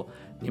次之后，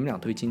你们俩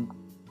都已经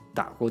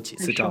打过几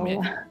次照面，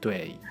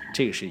对，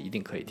这个是一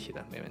定可以提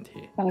的，没问题。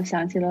让我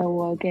想起了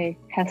我给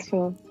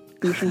Castro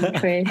医生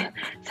吹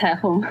彩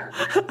虹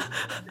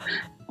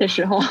的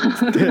时候。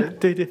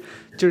对，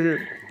就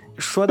是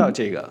说到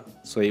这个，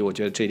所以我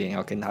觉得这一点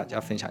要跟大家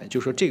分享，就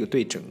是说这个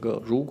对整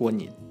个，如果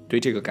你对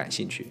这个感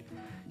兴趣，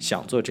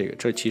想做这个，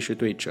这其实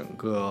对整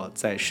个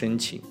在申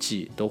请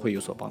季都会有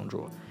所帮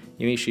助，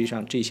因为实际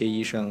上这些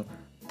医生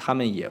他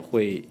们也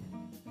会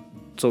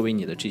作为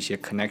你的这些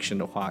connection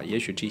的话，也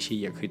许这些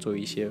也可以作为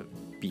一些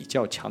比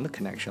较强的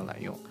connection 来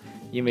用，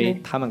因为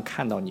他们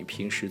看到你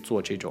平时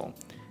做这种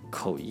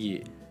口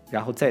译，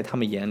然后在他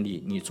们眼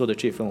里你做的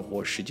这份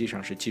活实际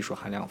上是技术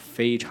含量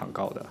非常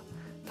高的，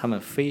他们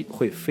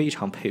会非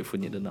常佩服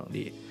你的能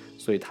力，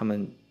所以他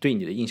们对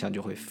你的印象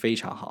就会非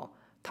常好，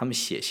他们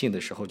写信的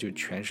时候就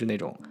全是那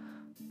种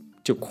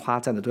就夸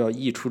赞的都要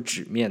溢出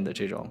纸面的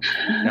这种，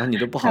然后你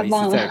都不好意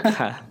思再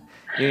看。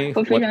因为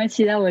我非常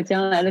期待我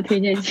将来的推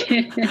荐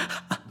信。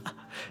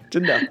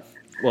真的，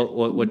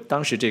我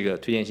当时这个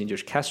推荐信就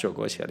是 Castro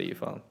给我写了一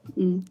封，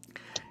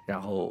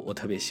然后我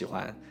特别喜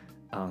欢，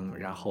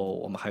然后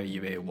我们还有一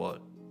位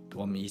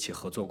我们一起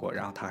合作过，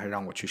然后他还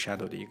让我去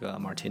shadow 的一个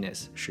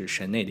Martinez， 是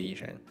神内的医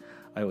生，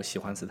哎呦我喜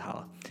欢死他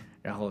了，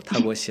然后他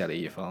给我写了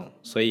一封，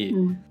所以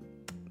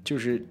就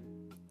是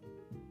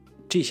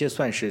这些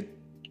算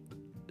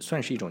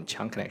是一种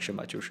强 connection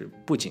吧，就是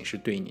不仅是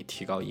对你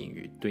提高英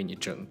语，对你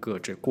整个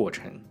这过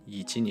程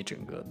以及你整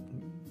个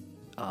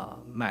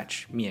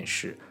match 面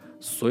试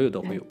所有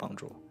都会有帮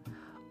助，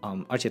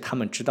而且他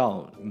们知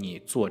道你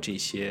做这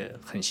些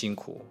很辛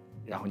苦，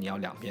然后你要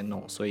两边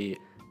弄，所以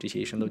这些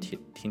医生都挺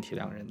体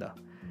谅人的。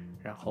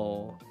然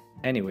后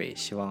anyway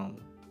希望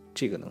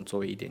这个能作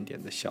为一点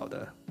点的小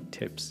的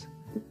tips，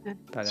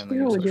 大家能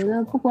有所收获。其实我觉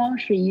得不光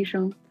是医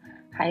生，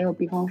还有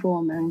比方说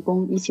我们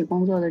一起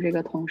工作的这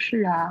个同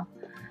事啊，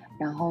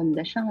然后你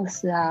的上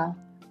司啊，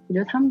我觉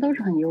得他们都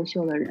是很优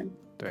秀的人。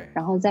对。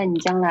然后在你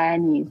将来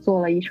你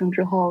做了医生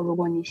之后，如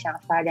果你想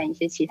发展一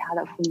些其他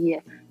的副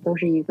业，都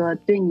是一个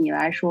对你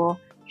来说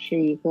是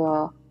一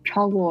个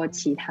超过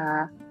其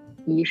他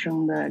医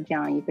生的这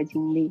样一个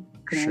经历，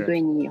可能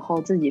对你以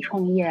后自己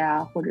创业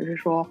啊，或者是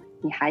说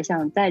你还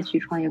想再去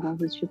创业公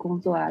司去工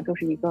作啊，都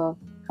是一个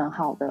很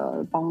好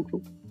的帮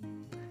助。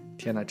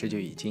天哪，这就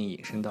已经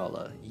引申到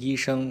了医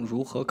生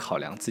如何考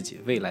量自己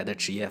未来的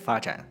职业发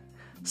展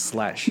/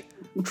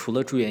除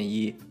了住院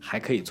医还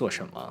可以做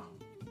什么。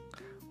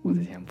我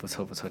的天，不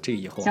错，这个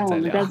以后我们再聊。像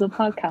我们在做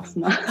podcast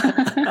吗？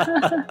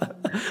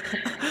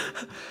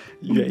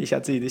圆一下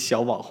自己的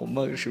小网红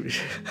梦，是不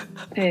是？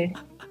对，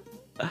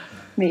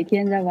每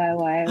天在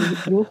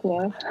YY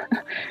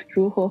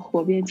如何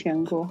火遍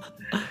全国。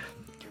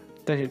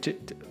但是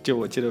就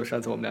我记得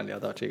上次我们俩聊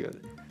到这个，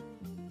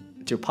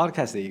就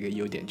podcast 的一个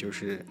优点就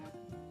是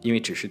因为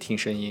只是听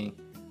声音，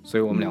所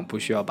以我们俩不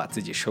需要把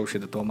自己收拾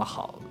的多么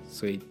好，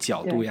所以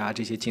角度呀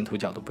这些镜头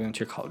角度不用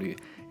去考虑，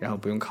然后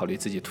不用考虑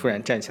自己突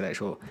然站起来的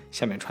时候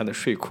下面穿的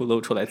睡裤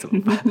露出来怎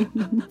么办。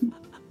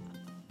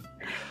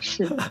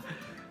是的，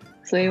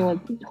所以我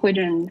会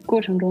诊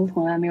过程中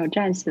从来没有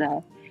站起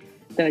来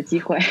的机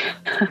会。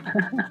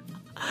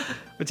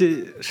而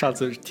且上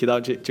次提到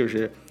这就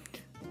是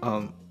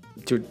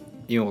就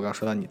因为我刚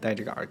说到你戴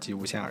这个耳机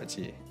无线耳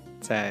机，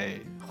在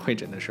会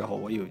诊的时候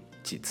我有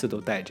几次都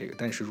戴这个，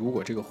但是如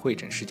果这个会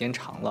诊时间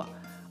长了，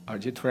耳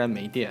机突然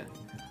没电，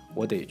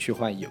我得去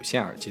换有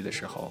线耳机的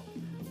时候，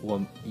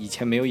我以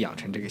前没有养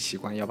成这个习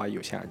惯，要把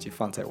有线耳机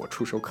放在我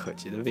触手可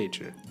及的位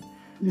置，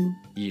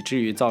以至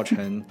于造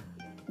成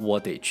我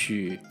得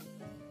去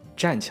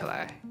站起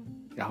来，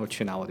然后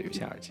去拿我的有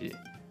线耳机，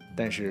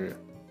但是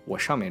我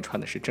上面穿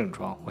的是正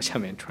装，我下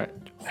面穿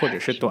或者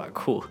是短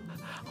裤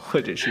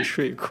或者是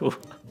睡裤，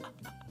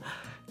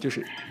就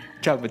是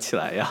站不起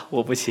来呀，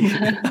我不行。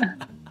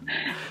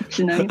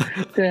只能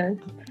对，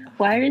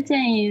我还是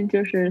建议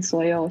就是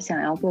所有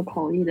想要做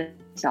口译的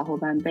小伙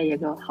伴备一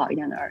个好一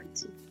点的耳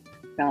机，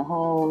然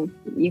后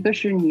一个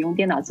是你用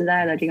电脑自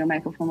带的这个麦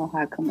克风的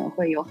话可能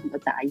会有很多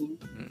杂音，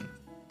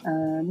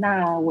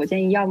那我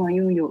建议要么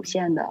用有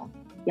线的，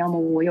要么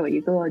我有一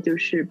个就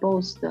是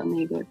BOSS 的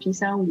那个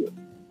G35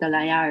的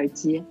蓝牙耳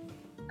机。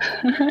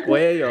我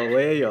也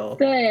有。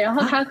对，然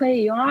后它可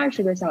以用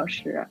20个小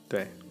时。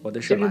对，我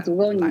的是就是足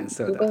够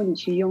你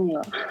去用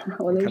了。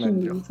我的是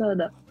银色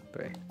的。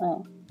对，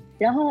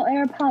然后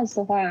AirPods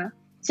的话，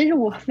其实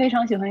我非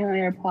常喜欢用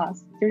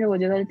AirPods， 就是我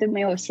觉得就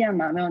没有线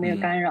嘛，没有那个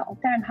干扰，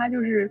但是它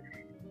就是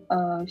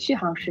续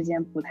航时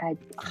间不太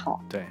好。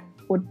对，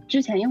我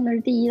之前用的是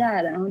第一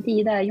代的，然后第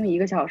一代用1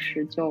个小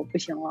时就不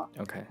行了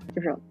OK，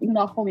 就是用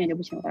到后面就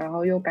不行了，然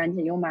后又赶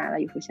紧又买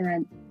了一副，现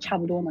在差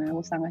不多能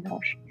用3个小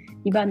时，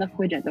一般的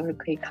会诊都是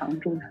可以扛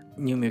住的。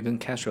你有没有跟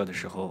Castro 的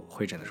时候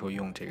会诊的时候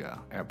用这个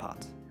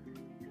AirPods？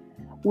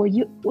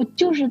 我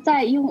就是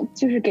在用，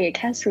就是给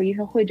Castro 医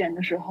生会诊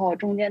的时候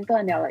中间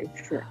断掉了一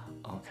次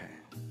OK，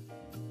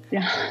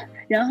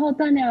 然后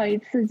断掉了一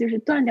次，就是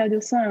断掉就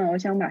算了，我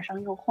想马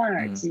上又换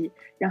耳机，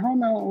然后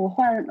呢我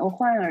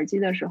换耳机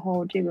的时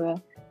候，这个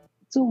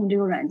Zoom 这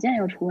个软件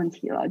又出问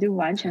题了，就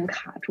完全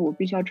卡住，我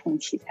必须要重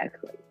启才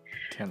可以。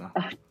天哪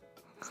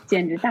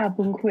简直大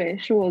崩溃，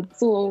是我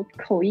做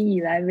口译以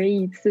来唯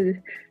一一次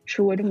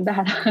出过这么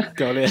大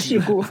的事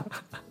故。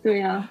对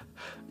呀，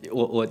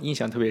我印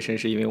象特别深，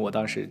是因为我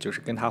当时就是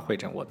跟他会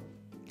诊，我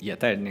也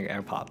带着那个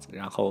AirPods，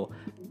 然后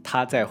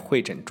他在会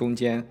诊中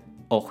间，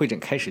会诊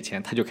开始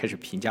前他就开始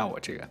评价我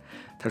这个，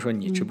他说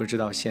你知不知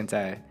道现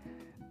在，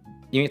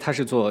因为他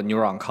是做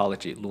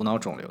neuro-oncology 颅脑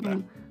肿瘤的，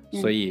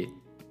所以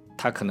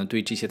他可能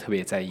对这些特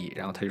别在意，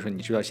然后他就说你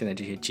知道现在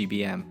这些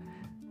GBM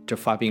这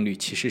发病率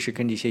其实是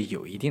跟这些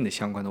有一定的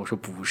相关的。我说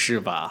不是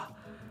吧，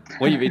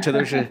我以为这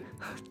都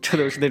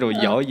是那种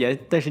谣言，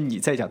但是你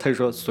在讲，他就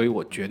说所以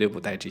我绝对不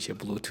带这些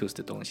Bluetooth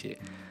的东西。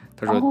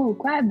他说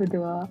怪不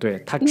得，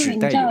对，他只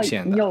带有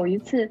线的。有一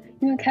次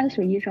因为开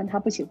水医生他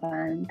不喜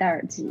欢戴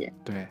耳机，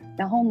对，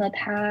然后呢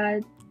他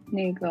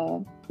那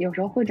个有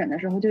时候会诊的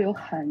时候就有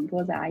很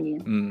多杂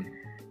音，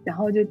然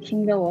后就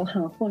听得我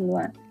很混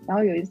乱，然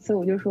后有一次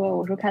我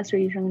说开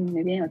水医生你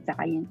那边有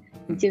杂音，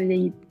你介不介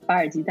意把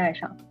耳机戴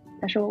上？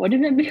他说我这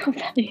边没有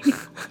杂音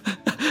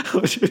我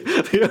这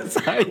边没有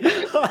杂音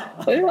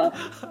我就说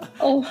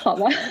哦好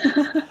吧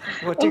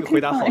哇这个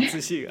回答好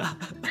自信啊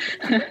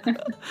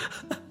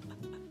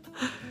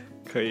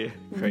可以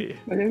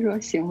我就说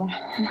行吧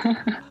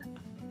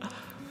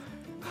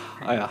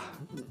哎呀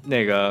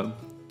那个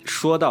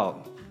说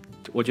到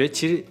我觉得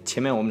其实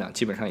前面我们俩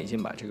基本上已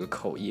经把这个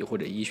口译或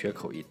者医学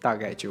口译大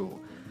概就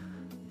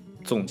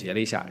总结了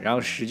一下，然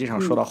后实际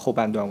上说到后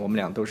半段，我们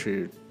俩都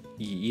是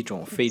以一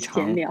种非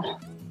常闲聊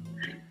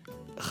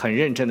很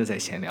认真的在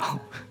闲聊，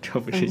这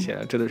不是闲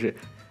聊，这都是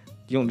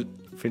用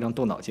非常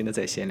动脑筋的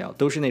在闲聊，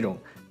都是那种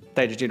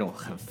带着这种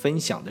很分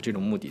享的这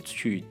种目的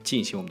去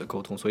进行我们的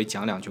沟通，所以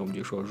讲两句我们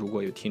就说如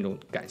果有听众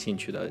感兴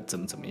趣的怎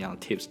么样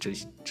tips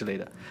之类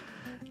的。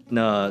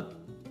那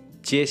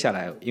接下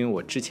来因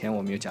为之前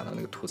我们有讲到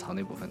那个吐槽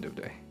那部分，对不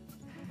对？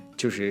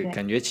就是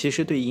感觉其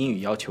实对英语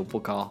要求不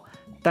高，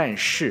但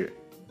是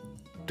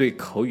对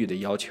口语的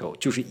要求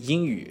就是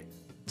英语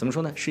怎么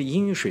说呢？是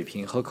英语水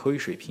平和口语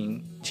水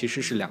平其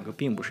实是两个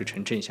并不是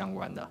成正相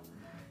关的，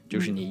就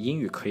是你英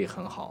语可以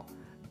很好，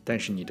但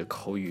是你的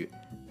口语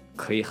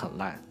可以很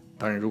烂，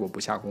当然如果不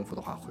下功夫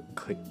的话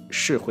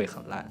会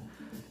很烂。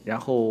然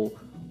后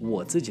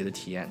我自己的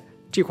体验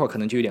这块可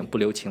能就有点不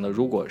留情了，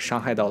如果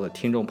伤害到了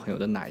听众朋友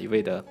的哪一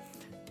位的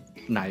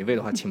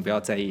话，请不要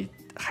在意，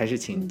还是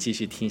请继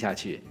续听下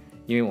去，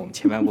因为我们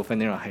前半部分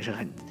内容还是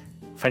很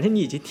反正你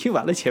已经听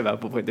完了前半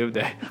部分，对不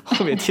对？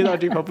后面听到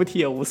这块不听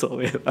也无所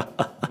谓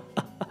了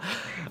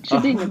是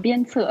对你的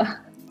鞭策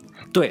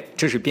对，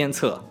这是鞭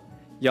策，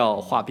要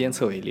化鞭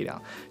策为力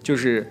量。就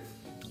是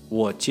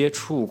我接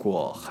触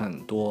过很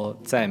多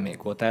在美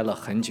国待了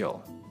很久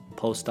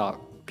postdoc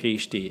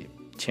PhD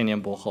千年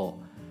博后，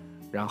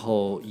然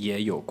后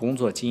也有工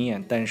作经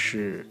验，但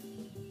是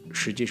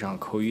实际上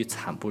口语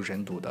惨不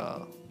忍睹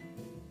的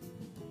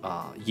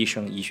医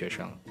学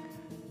生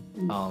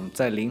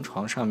在临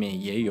床上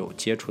面也有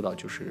接触到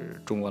就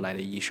是中国来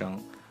的医生，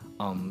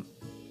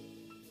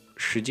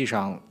实际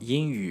上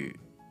英语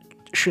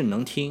是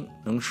能听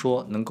能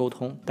说能沟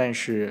通，但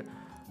是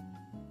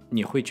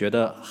你会觉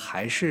得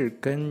还是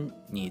跟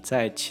你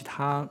在其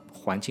他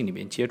环境里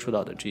面接触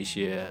到的这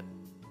些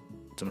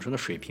怎么说呢，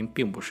水平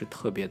并不是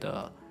特别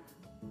的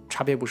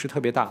差别不是特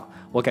别大，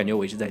我感觉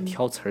我一直在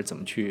挑词儿怎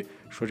么去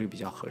说这个比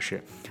较合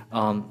适。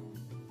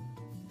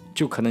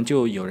就可能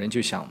就有人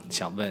就想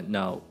问，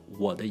那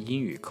我的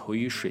英语口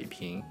语水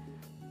平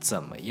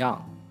怎么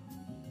样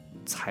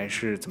才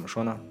是怎么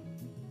说呢？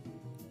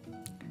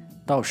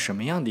到什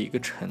么样的一个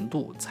程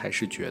度才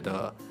是觉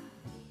得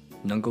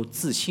能够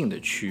自信的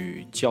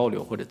去交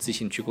流或者自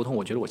信去沟通？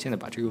我觉得我现在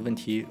把这个问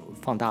题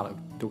放大了，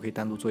都可以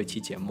单独做一期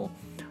节目。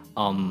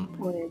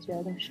我也觉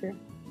得是。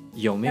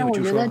有没有但我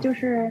觉得就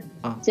是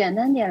简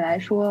单点来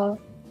说，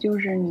就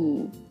是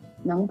你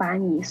能把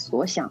你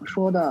所想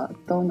说的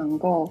都能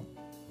够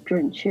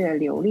准确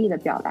流利的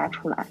表达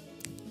出来。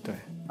对，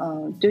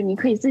就你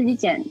可以自己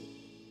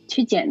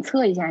去检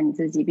测一下你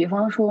自己，比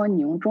方说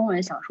你用中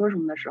文想说什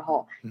么的时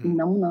候，你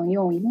能不能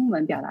用英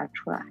文表达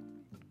出来？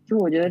就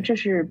我觉得这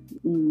是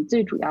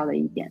最主要的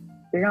一点，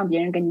就让别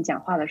人跟你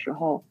讲话的时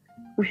候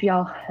不需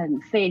要很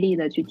费力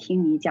的去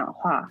听你讲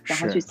话，然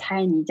后去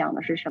猜你讲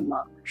的是什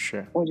么。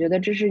是，我觉得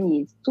这是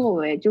你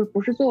就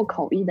不是做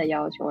口译的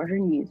要求，而是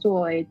你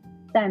作为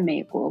在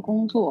美国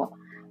工作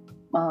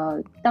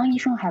当医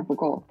生还不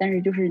够，但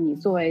是就是你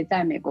作为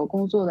在美国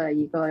工作的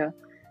一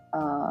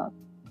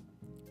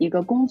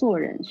个工作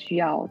人需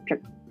要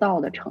到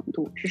的程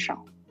度，至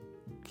少。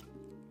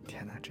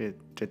天哪，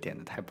这点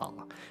的太棒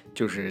了，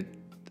就是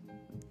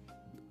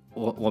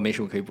我没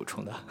什么可以补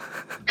充的。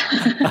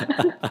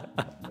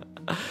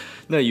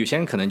那有些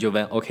人可能就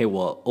问 OK，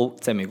 我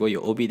在美国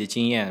有 OB 的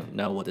经验，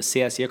那我的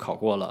CS 也考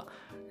过了，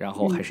然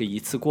后还是一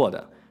次过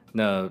的，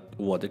那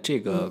我的这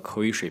个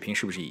口语水平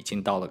是不是已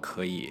经到了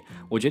可以？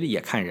我觉得也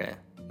看人，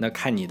那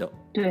看你的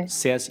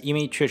CS， 因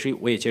为确实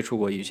我也接触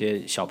过有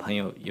些小朋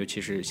友，尤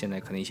其是现在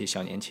可能一些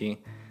小年轻，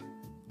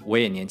我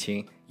也年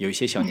轻，有一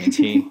些小年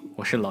轻，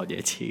我是老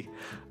年轻，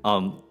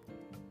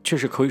确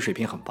实口语水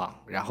平很棒，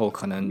然后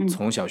可能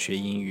从小学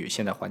英语，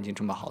现在环境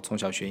这么好，从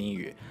小学英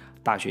语，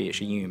大学也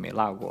是英语没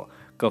落过，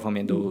各方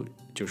面都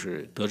就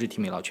是德智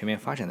体美劳全面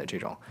发展的这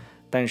种，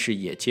但是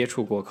也接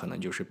触过可能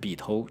就是笔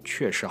头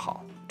确实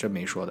好，这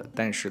没说的，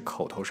但是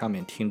口头上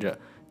面听着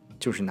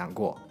就是难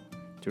过，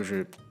就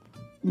是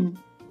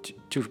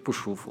就是不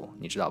舒服，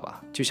你知道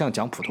吧？就像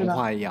讲普通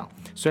话一样，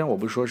虽然我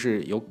不是说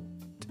是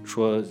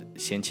说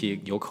嫌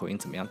弃有口音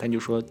怎么样，但就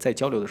说在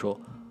交流的时候，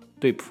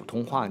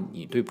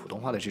你对普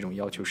通话的这种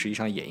要求，实际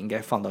上也应该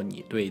放到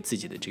你对自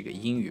己的这个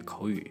英语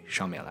口语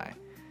上面来，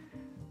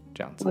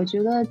这样子。我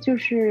觉得就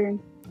是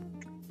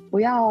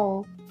不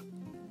要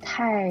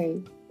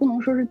不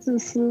能说是自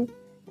私，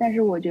但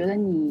是我觉得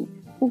你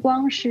不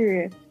光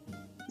是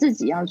自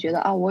己要觉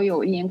得我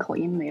有一点口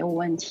音没有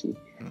问题，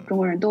中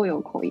国人都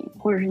有口音，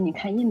或者是你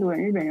看印度人、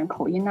日本人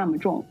口音那么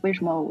重，为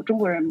什么我中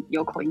国人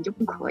有口音就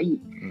不可以？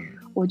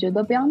我觉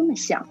得不要那么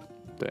想。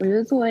我觉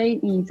得作为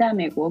你在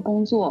美国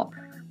工作，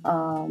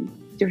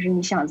就是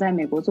你想在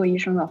美国做医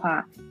生的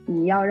话，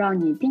你要让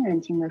你病人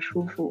听得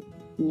舒服，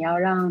你要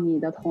让你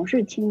的同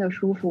事听得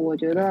舒服，我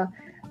觉得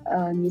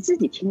你自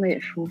己听得也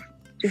舒服，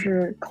就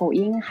是口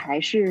音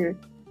还是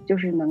就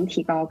是能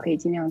提高可以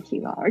尽量提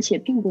高，而且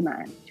并不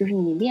难，就是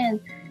你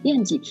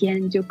练几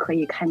天就可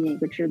以看见一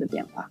个质的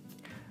变化。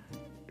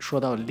说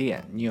到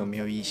练，你有没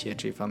有一些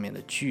这方面的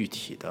具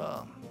体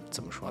的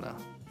怎么说呢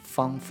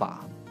方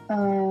法？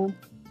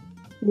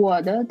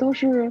我的都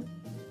是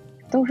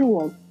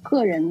我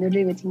个人的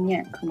这个经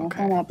验，可能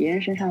放到别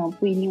人身上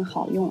不一定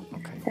好用，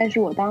但是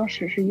我当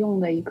时是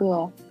用的一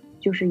个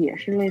就是也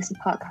是类似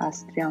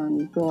podcast 这样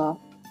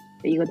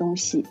一个东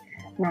西，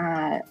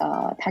那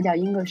它叫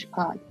English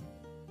Pod，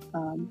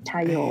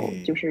它有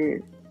就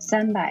是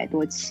300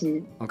多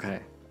期，OK，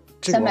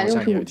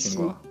 365期，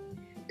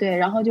对，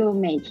然后就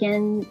每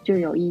天就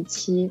有一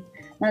期，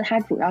那它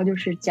主要就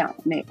是讲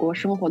美国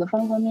生活的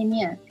方方面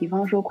面，比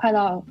方说快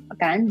到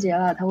感恩节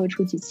了，它会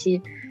出几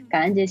期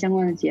感恩节相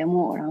关的节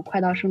目，然后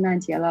快到圣诞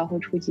节了会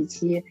出几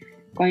期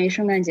关于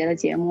圣诞节的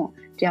节目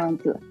这样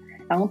子，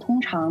然后通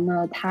常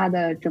呢，它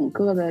的整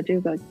个的这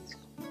个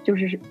就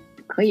是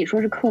可以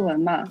说是课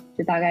文吧，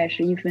就大概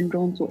是1分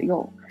钟左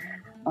右，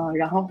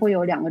然后会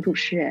有2个主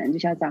持人，就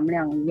像咱们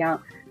2个一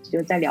样，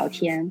就在聊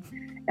天，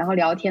然后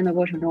聊天的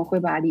过程中会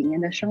把里面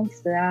的生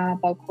词啊，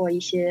包括一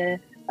些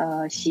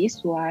习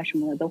俗啊什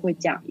么的都会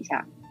讲一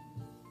下。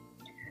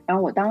然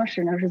后我当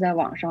时呢是在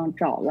网上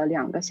找了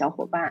2个小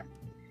伙伴，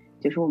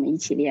就是我们一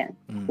起练，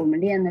我们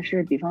练的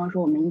是比方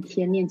说我们一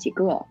天练几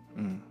个，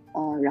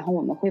然后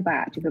我们会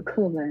把这个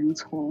课文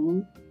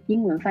从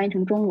英文翻译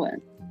成中文，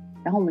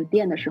然后我们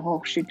练的时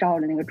候是照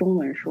着那个中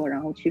文说，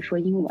然后去说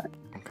英文。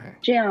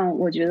这样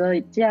我觉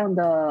得这样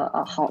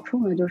的好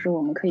处呢，就是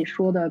我们可以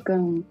说的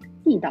更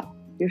地道，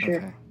就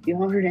是比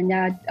方说人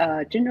家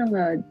真正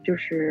的就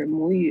是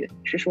母语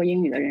是说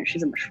英语的人是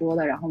怎么说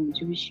的，然后我们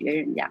就去学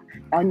人家，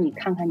然后你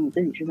看看你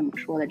自己是怎么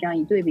说的，这样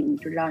一对比你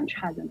就知道你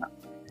差在哪。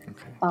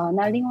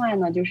那另外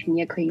呢，就是你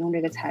也可以用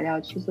这个材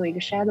料去做一个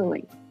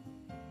shadowing，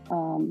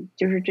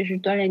就是这是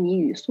锻炼你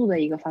语速的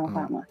一个方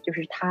法嘛，就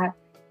是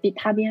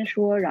他边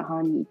说，然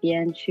后你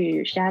边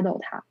去 shadow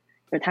他，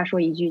就是他说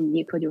一句你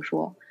立刻就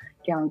说，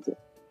这样子，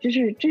就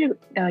是这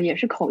个也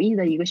是口译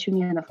的一个训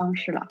练的方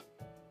式了。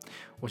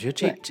我觉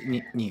得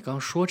你刚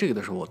说这个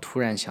的时候，我突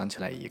然想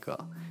起来一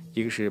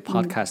个是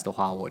podcast 的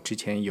话，我之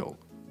前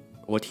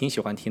我挺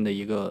喜欢听的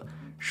一个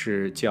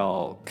是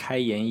叫开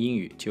言英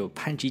语，就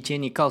潘吉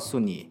Jenny 告诉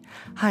你，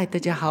嗨，大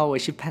家好，我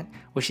是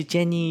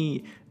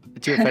Jenny，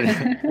 就反正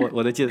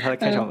我都记得他的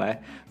开场白，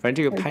反正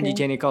这个潘吉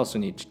Jenny 告诉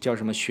你叫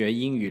什么学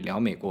英语聊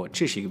美国，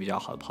这是一个比较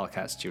好的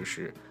podcast， 就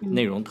是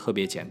内容特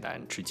别简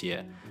单直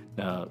接，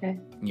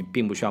你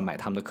并不需要买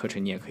他们的课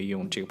程，你也可以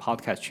用这个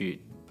podcast 去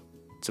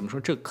怎么说，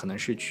这可能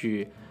是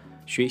去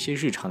学一些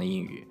日常的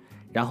英语。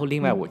然后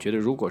另外我觉得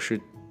如果是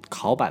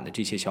考版的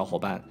这些小伙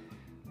伴，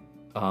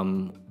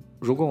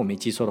如果我没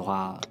记错的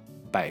话，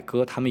百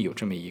哥他们有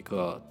这么一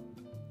个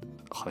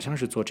好像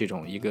是做这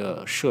种一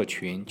个社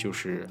群，就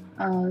是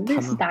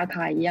类似打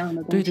卡一样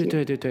的东西。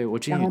对，我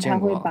之前有见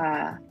过。然后他会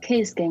把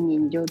case 给你，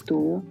你就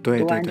读，读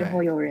完之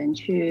后有人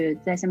去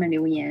在下面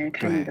留言，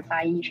看你的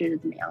发音是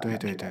怎么样的。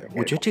对，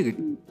我觉得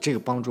这个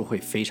帮助会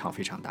非常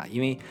非常大，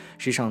因为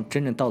实际上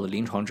真正到了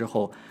临床之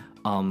后，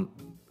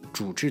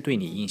主治对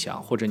你印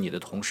象，或者你的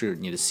同事、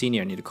你的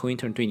senior、你的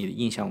co-intern 对你的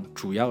印象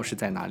主要是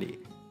在哪里？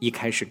一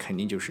开始肯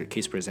定就是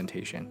case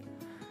presentation，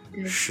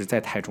 实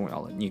在太重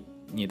要了。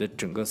你的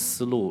整个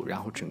思路，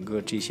然后整个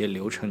这些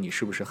流程你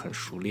是不是很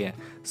熟练，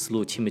思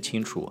路清不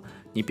清楚，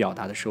你表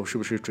达的时候是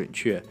不是准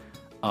确，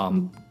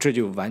这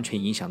就完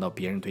全影响到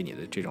别人对你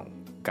的这种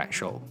感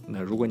受。那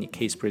如果你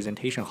case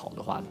presentation 好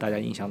的话，大家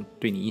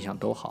对你印象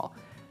都好。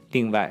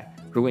另外，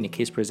如果你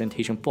case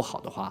presentation 不好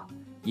的话，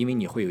因为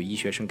你会有医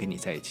学生跟你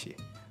在一起，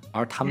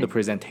而他们的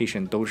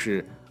presentation 都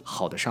是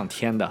好的上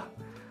天的，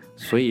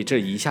所以这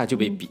一下就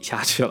被比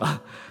下去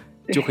了，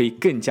就会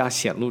更加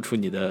显露出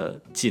你的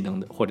技能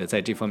的或者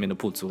在这方面的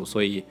不足。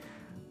所以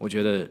我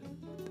觉得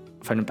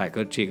反正百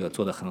哥这个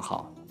做得很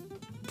好，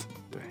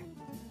对，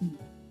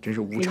真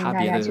是无差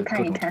别的各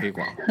种推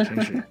广，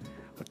真是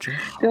真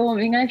好。所以我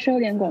们应该收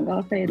点广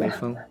告费的。雷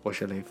锋，我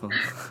是雷锋。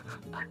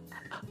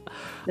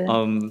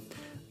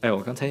哎，我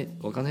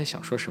刚才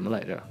想说什么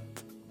来着？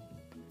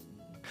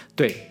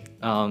对，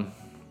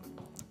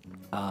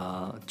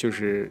就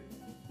是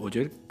我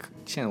觉得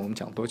现在我们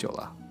讲多久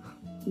了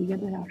？1个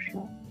多小时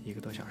了。1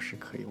个多小时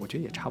可以，我觉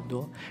得也差不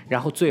多。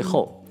然后最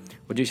后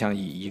我就想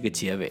以一个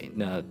结尾，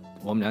那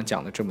我们俩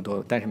讲了这么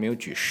多，但是没有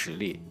举实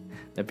例，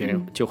那别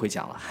人就会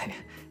讲了，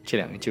这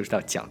两个人就知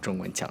道讲中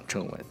文，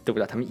都不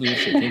知道他们英语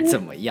水平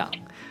怎么样。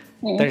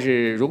但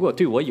是如果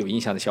对我有印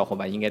象的小伙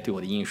伴，应该对我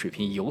的英语水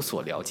平有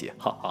所了解，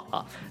哈哈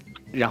哈。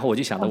然后我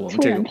就想到我们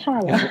这个，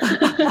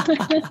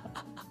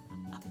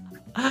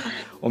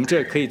我们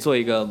这可以做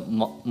一个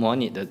模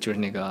拟的，就是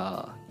那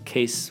个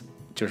case，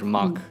 就是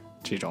mock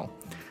这种。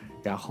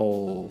然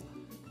后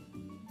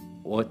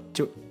我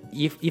就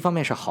一方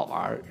面是好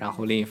玩，然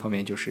后另一方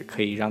面就是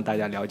可以让大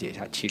家了解一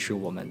下，其实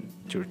我们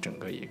就是整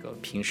个一个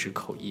平时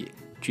口译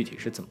具体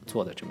是怎么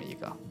做的这么一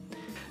个。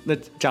那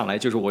这样来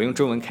就是我用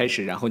中文开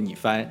始，然后你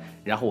翻，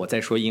然后我再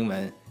说英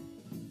文，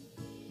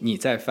你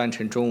再翻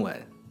成中文。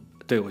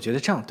对，我觉得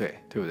这样对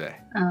不对？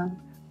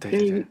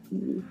对，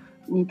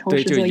你同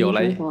时对，就有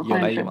来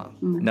有往。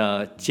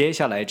那接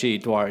下来这一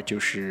段就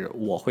是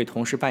我会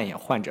同时扮演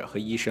患者和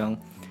医生，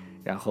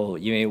然后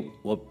因为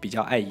我比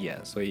较爱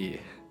演，所以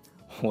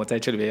我在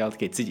这里边要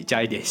给自己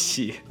加一点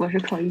戏。我是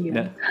口译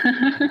员。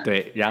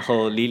对，然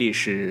后 Lily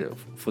是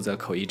负责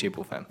口译这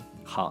部分。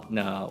好，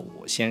那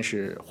我先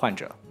是患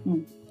者。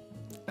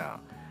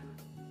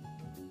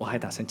我还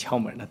打算敲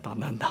门呢，当，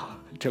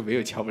这没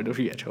有敲门，都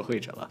是远程会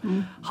诊了。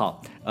好，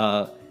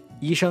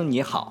医生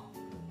你好，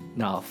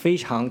那非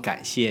常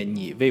感谢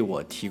你为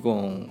我提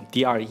供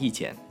第二意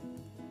见。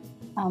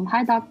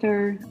Hi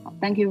doctor,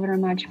 thank you very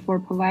much for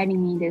providing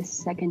me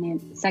this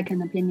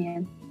second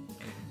opinion.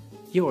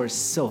 You are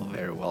so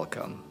very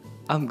welcome.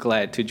 I'm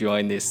glad to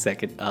join this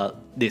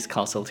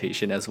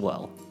consultation as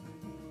well.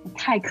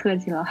 太客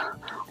气了，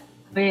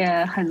我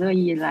也很乐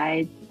意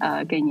来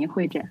给您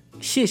会诊。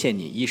谢谢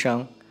你，医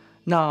生。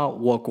那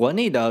我国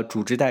内的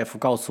主治大夫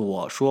告诉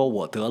我说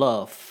我得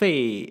了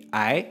肺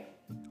癌，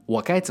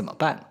我该怎么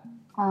办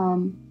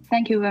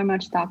？Thank you very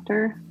much,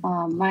 doctor.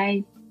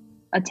 My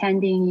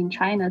attending in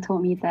China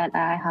told me that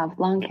I have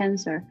lung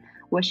cancer.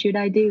 What should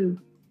I do?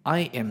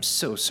 I am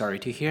so sorry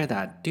to hear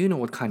that. Do you know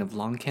what kind of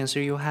lung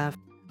cancer you have?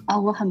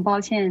 我很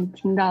抱歉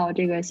听到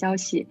这个消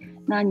息。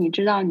那你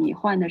知道你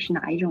患的是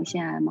哪一种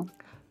腺癌吗？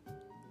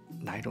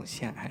哪一种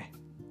腺癌？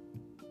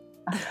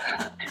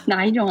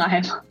哪一种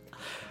癌吗？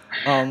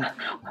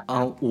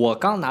我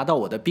刚拿到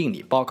我的病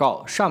理报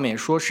告，上面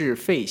说是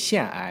肺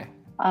腺癌。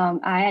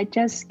I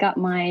just got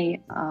my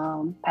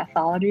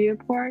pathology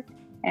report,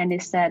 and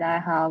it said I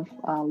have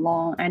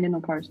lung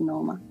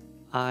adenocarcinoma.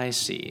 I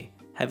see.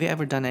 Have you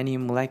ever done any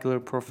molecular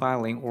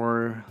profiling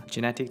or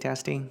genetic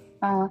testing?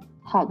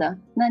 好的。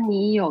那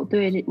你有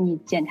对你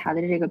检查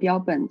的这个标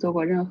本做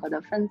过任何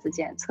的分子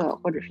检测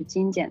或者是基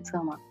因检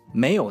测吗？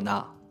没有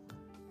呢。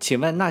请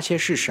问那些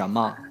是什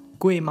么？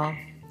贵吗？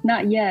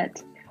 Not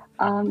yet.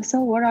 So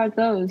what are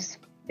those?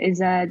 Is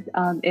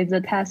the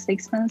test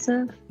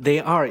expensive?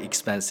 They are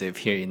expensive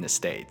here in the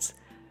States.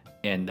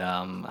 And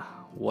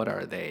what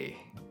are they?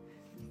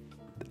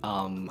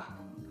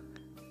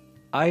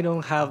 I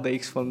don't have the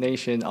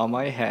explanation on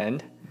my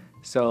hand.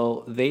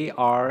 So they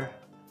are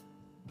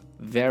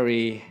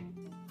very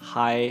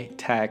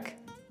high-tech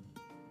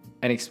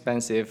and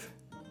expensive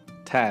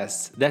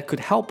tests that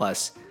could help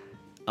us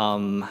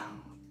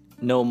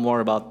know more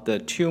about the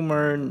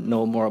tumor,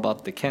 know more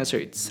about the cancer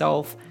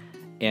itself,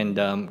 and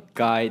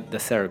guide the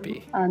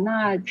therapy.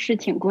 那是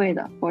挺贵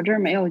的，我这儿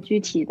没有具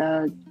体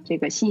的这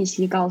个信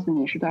息告诉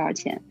你是多少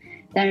钱，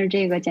但是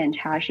这个检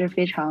查是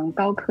非常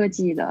高科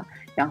技的，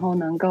然后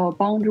能够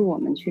帮助我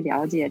们去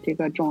了解这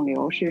个肿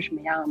瘤是什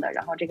么样的，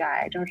然后这个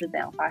癌症是怎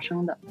样发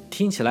生的。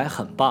听起来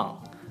很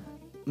棒。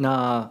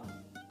那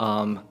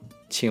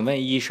请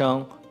问医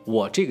生，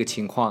我这个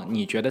情况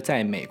你觉得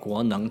在美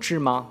国能治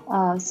吗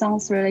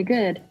？Sounds really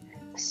good.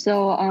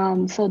 So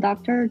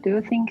doctor, do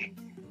you think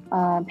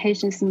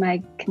patients in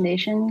my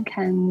condition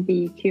can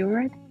be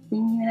cured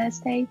in the United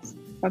States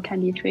or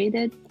can be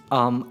treated?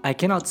 I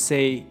cannot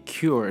say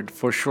cured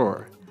for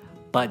sure,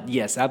 but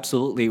yes,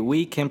 absolutely.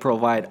 We can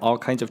provide all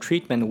kinds of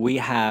treatment. We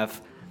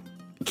have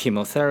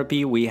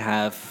chemotherapy, we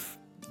have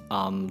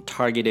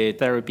targeted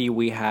therapy,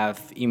 we have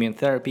immune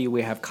therapy,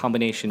 we have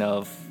combination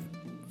of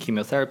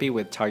chemotherapy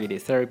with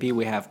targeted therapy,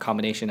 we have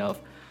combination of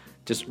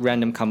just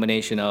random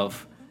combination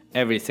of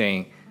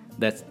everything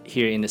that's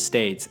here in the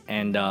States.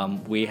 And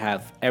we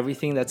have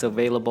everything that's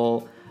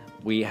available.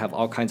 We have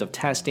all kinds of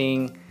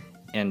testing,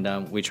 and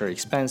which are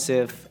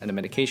expensive, and the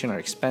medication are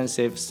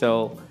expensive.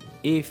 So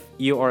if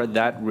you are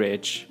that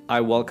rich,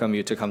 I welcome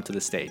you to come to the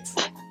States.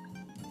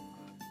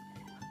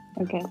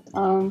 OK，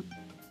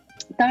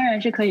 当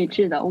然是可以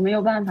治的，我没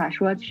有办法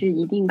说是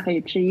一定可以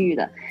治愈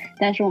的，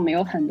但是我们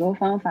有很多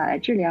方法来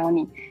治疗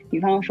你，比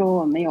方说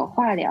我们有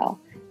化疗，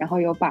然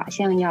后有靶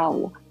向药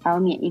物，还有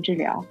免疫治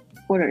疗，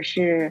或者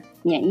是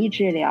免疫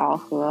治疗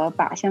和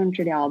靶向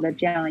治疗的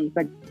这样一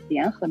个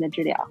联合的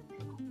治疗。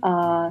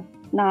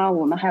那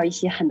我们还有一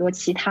些很多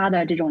其他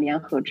的这种联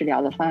合治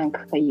疗的方案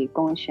可以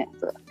供选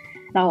择。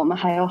那我们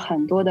还有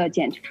很多的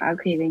检查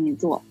可以给你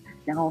做，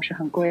然后是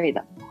很贵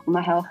的。我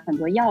们还有很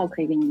多药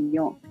可以给你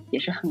用，也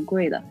是很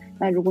贵的。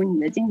那如果你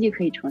的经济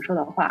可以承受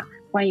的话，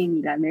欢迎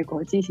你来美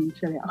国进行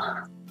治疗。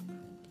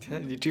天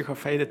哪，你这块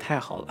翻译的太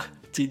好了，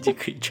经济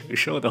可以承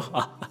受的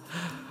话。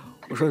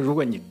我说如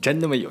果你真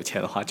那么有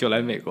钱的话，就来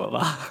美国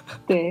吧。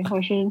对，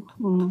我是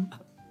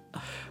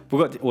不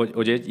过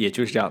我觉得也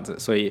就是这样子，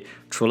所以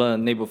除了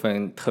那部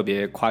分特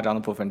别夸张的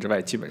部分之外，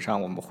基本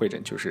上我们会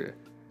诊就是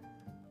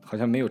好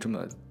像没有这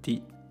么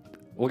低，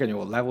我感觉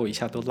我 level 一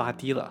下都拉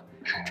低了，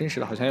真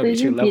实的好像要比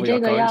这个 level 要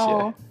高一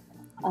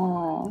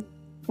些。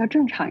要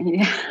正常一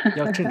点，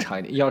要正常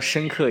一点，要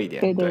深刻一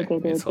点。对，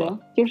没错，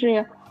就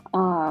是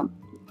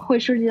会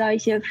涉及到一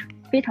些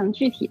非常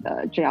具体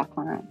的治疗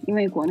方案，因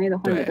为国内的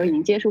患者都已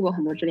经接触过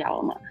很多治疗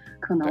了嘛，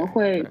可能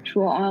会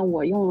说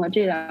我用了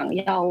这两个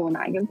药物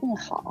哪一个更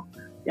好，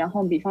然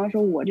后比方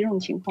说我这种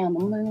情况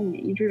能不能用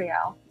免疫治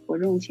疗，我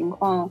这种情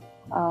况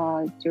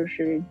就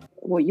是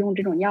我用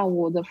这种药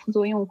物的副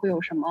作用会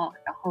有什么，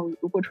然后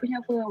如果出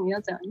现副作用我们要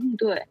怎样应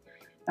对，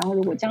然后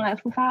如果将来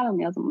复发了我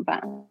们要怎么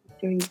办，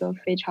就是一个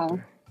非常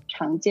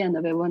常见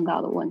的被问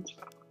到的问题。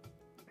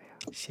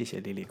谢谢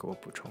Lily 给我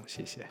补充，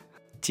谢谢。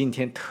今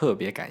天特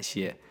别感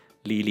谢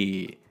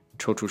Lily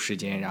抽出时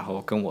间然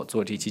后跟我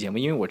做这期节目，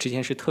因为我之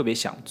前是特别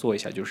想做一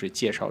下就是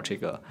介绍这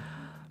个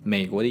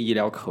美国的医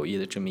疗口译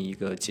的这么一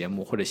个节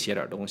目，或者写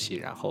点东西，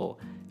然后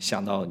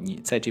想到你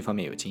在这方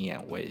面有经验，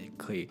我也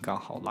可以刚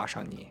好拉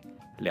上你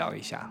聊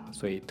一下，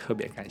所以特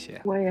别感谢。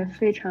我也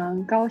非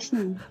常高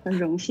兴和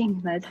荣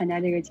幸来参加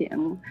这个节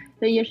目，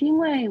对，也是因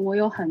为我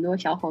有很多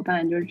小伙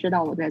伴就是知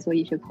道我在做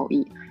医学口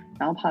译，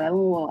然后跑来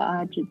问我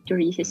就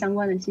是一些相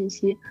关的信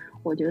息。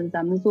我觉得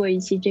咱们做一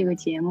期这个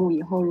节目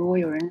以后，如果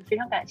有人非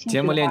常感兴趣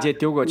的话，节目链接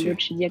丢过去，就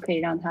直接可以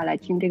让他来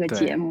听这个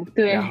节目。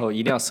对，然后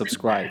一定要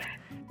subscribe。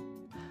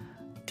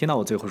听到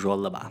我最后说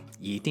了吧，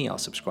一定要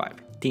subscribe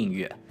订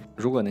阅。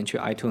如果能去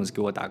iTunes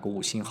给我打个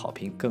5星好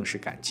评，更是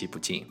感激不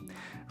尽。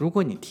如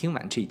果你听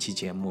完这一期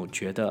节目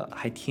觉得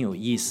还挺有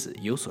意思，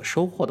有所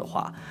收获的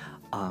话，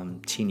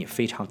请你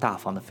非常大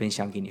方的分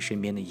享给你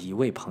身边的一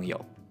位朋友，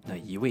那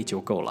一位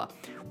就够了。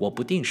我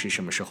不定是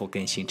什么时候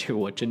更新，这个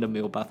我真的没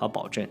有办法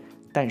保证。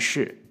但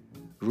是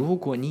如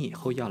果你以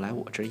后要来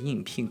我这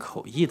应聘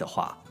口译的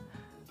话，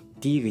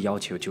第一个要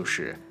求就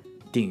是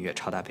订阅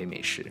超大杯美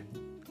食。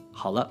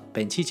好了，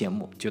本期节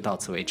目就到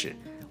此为止，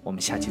我们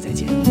下期再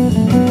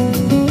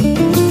见。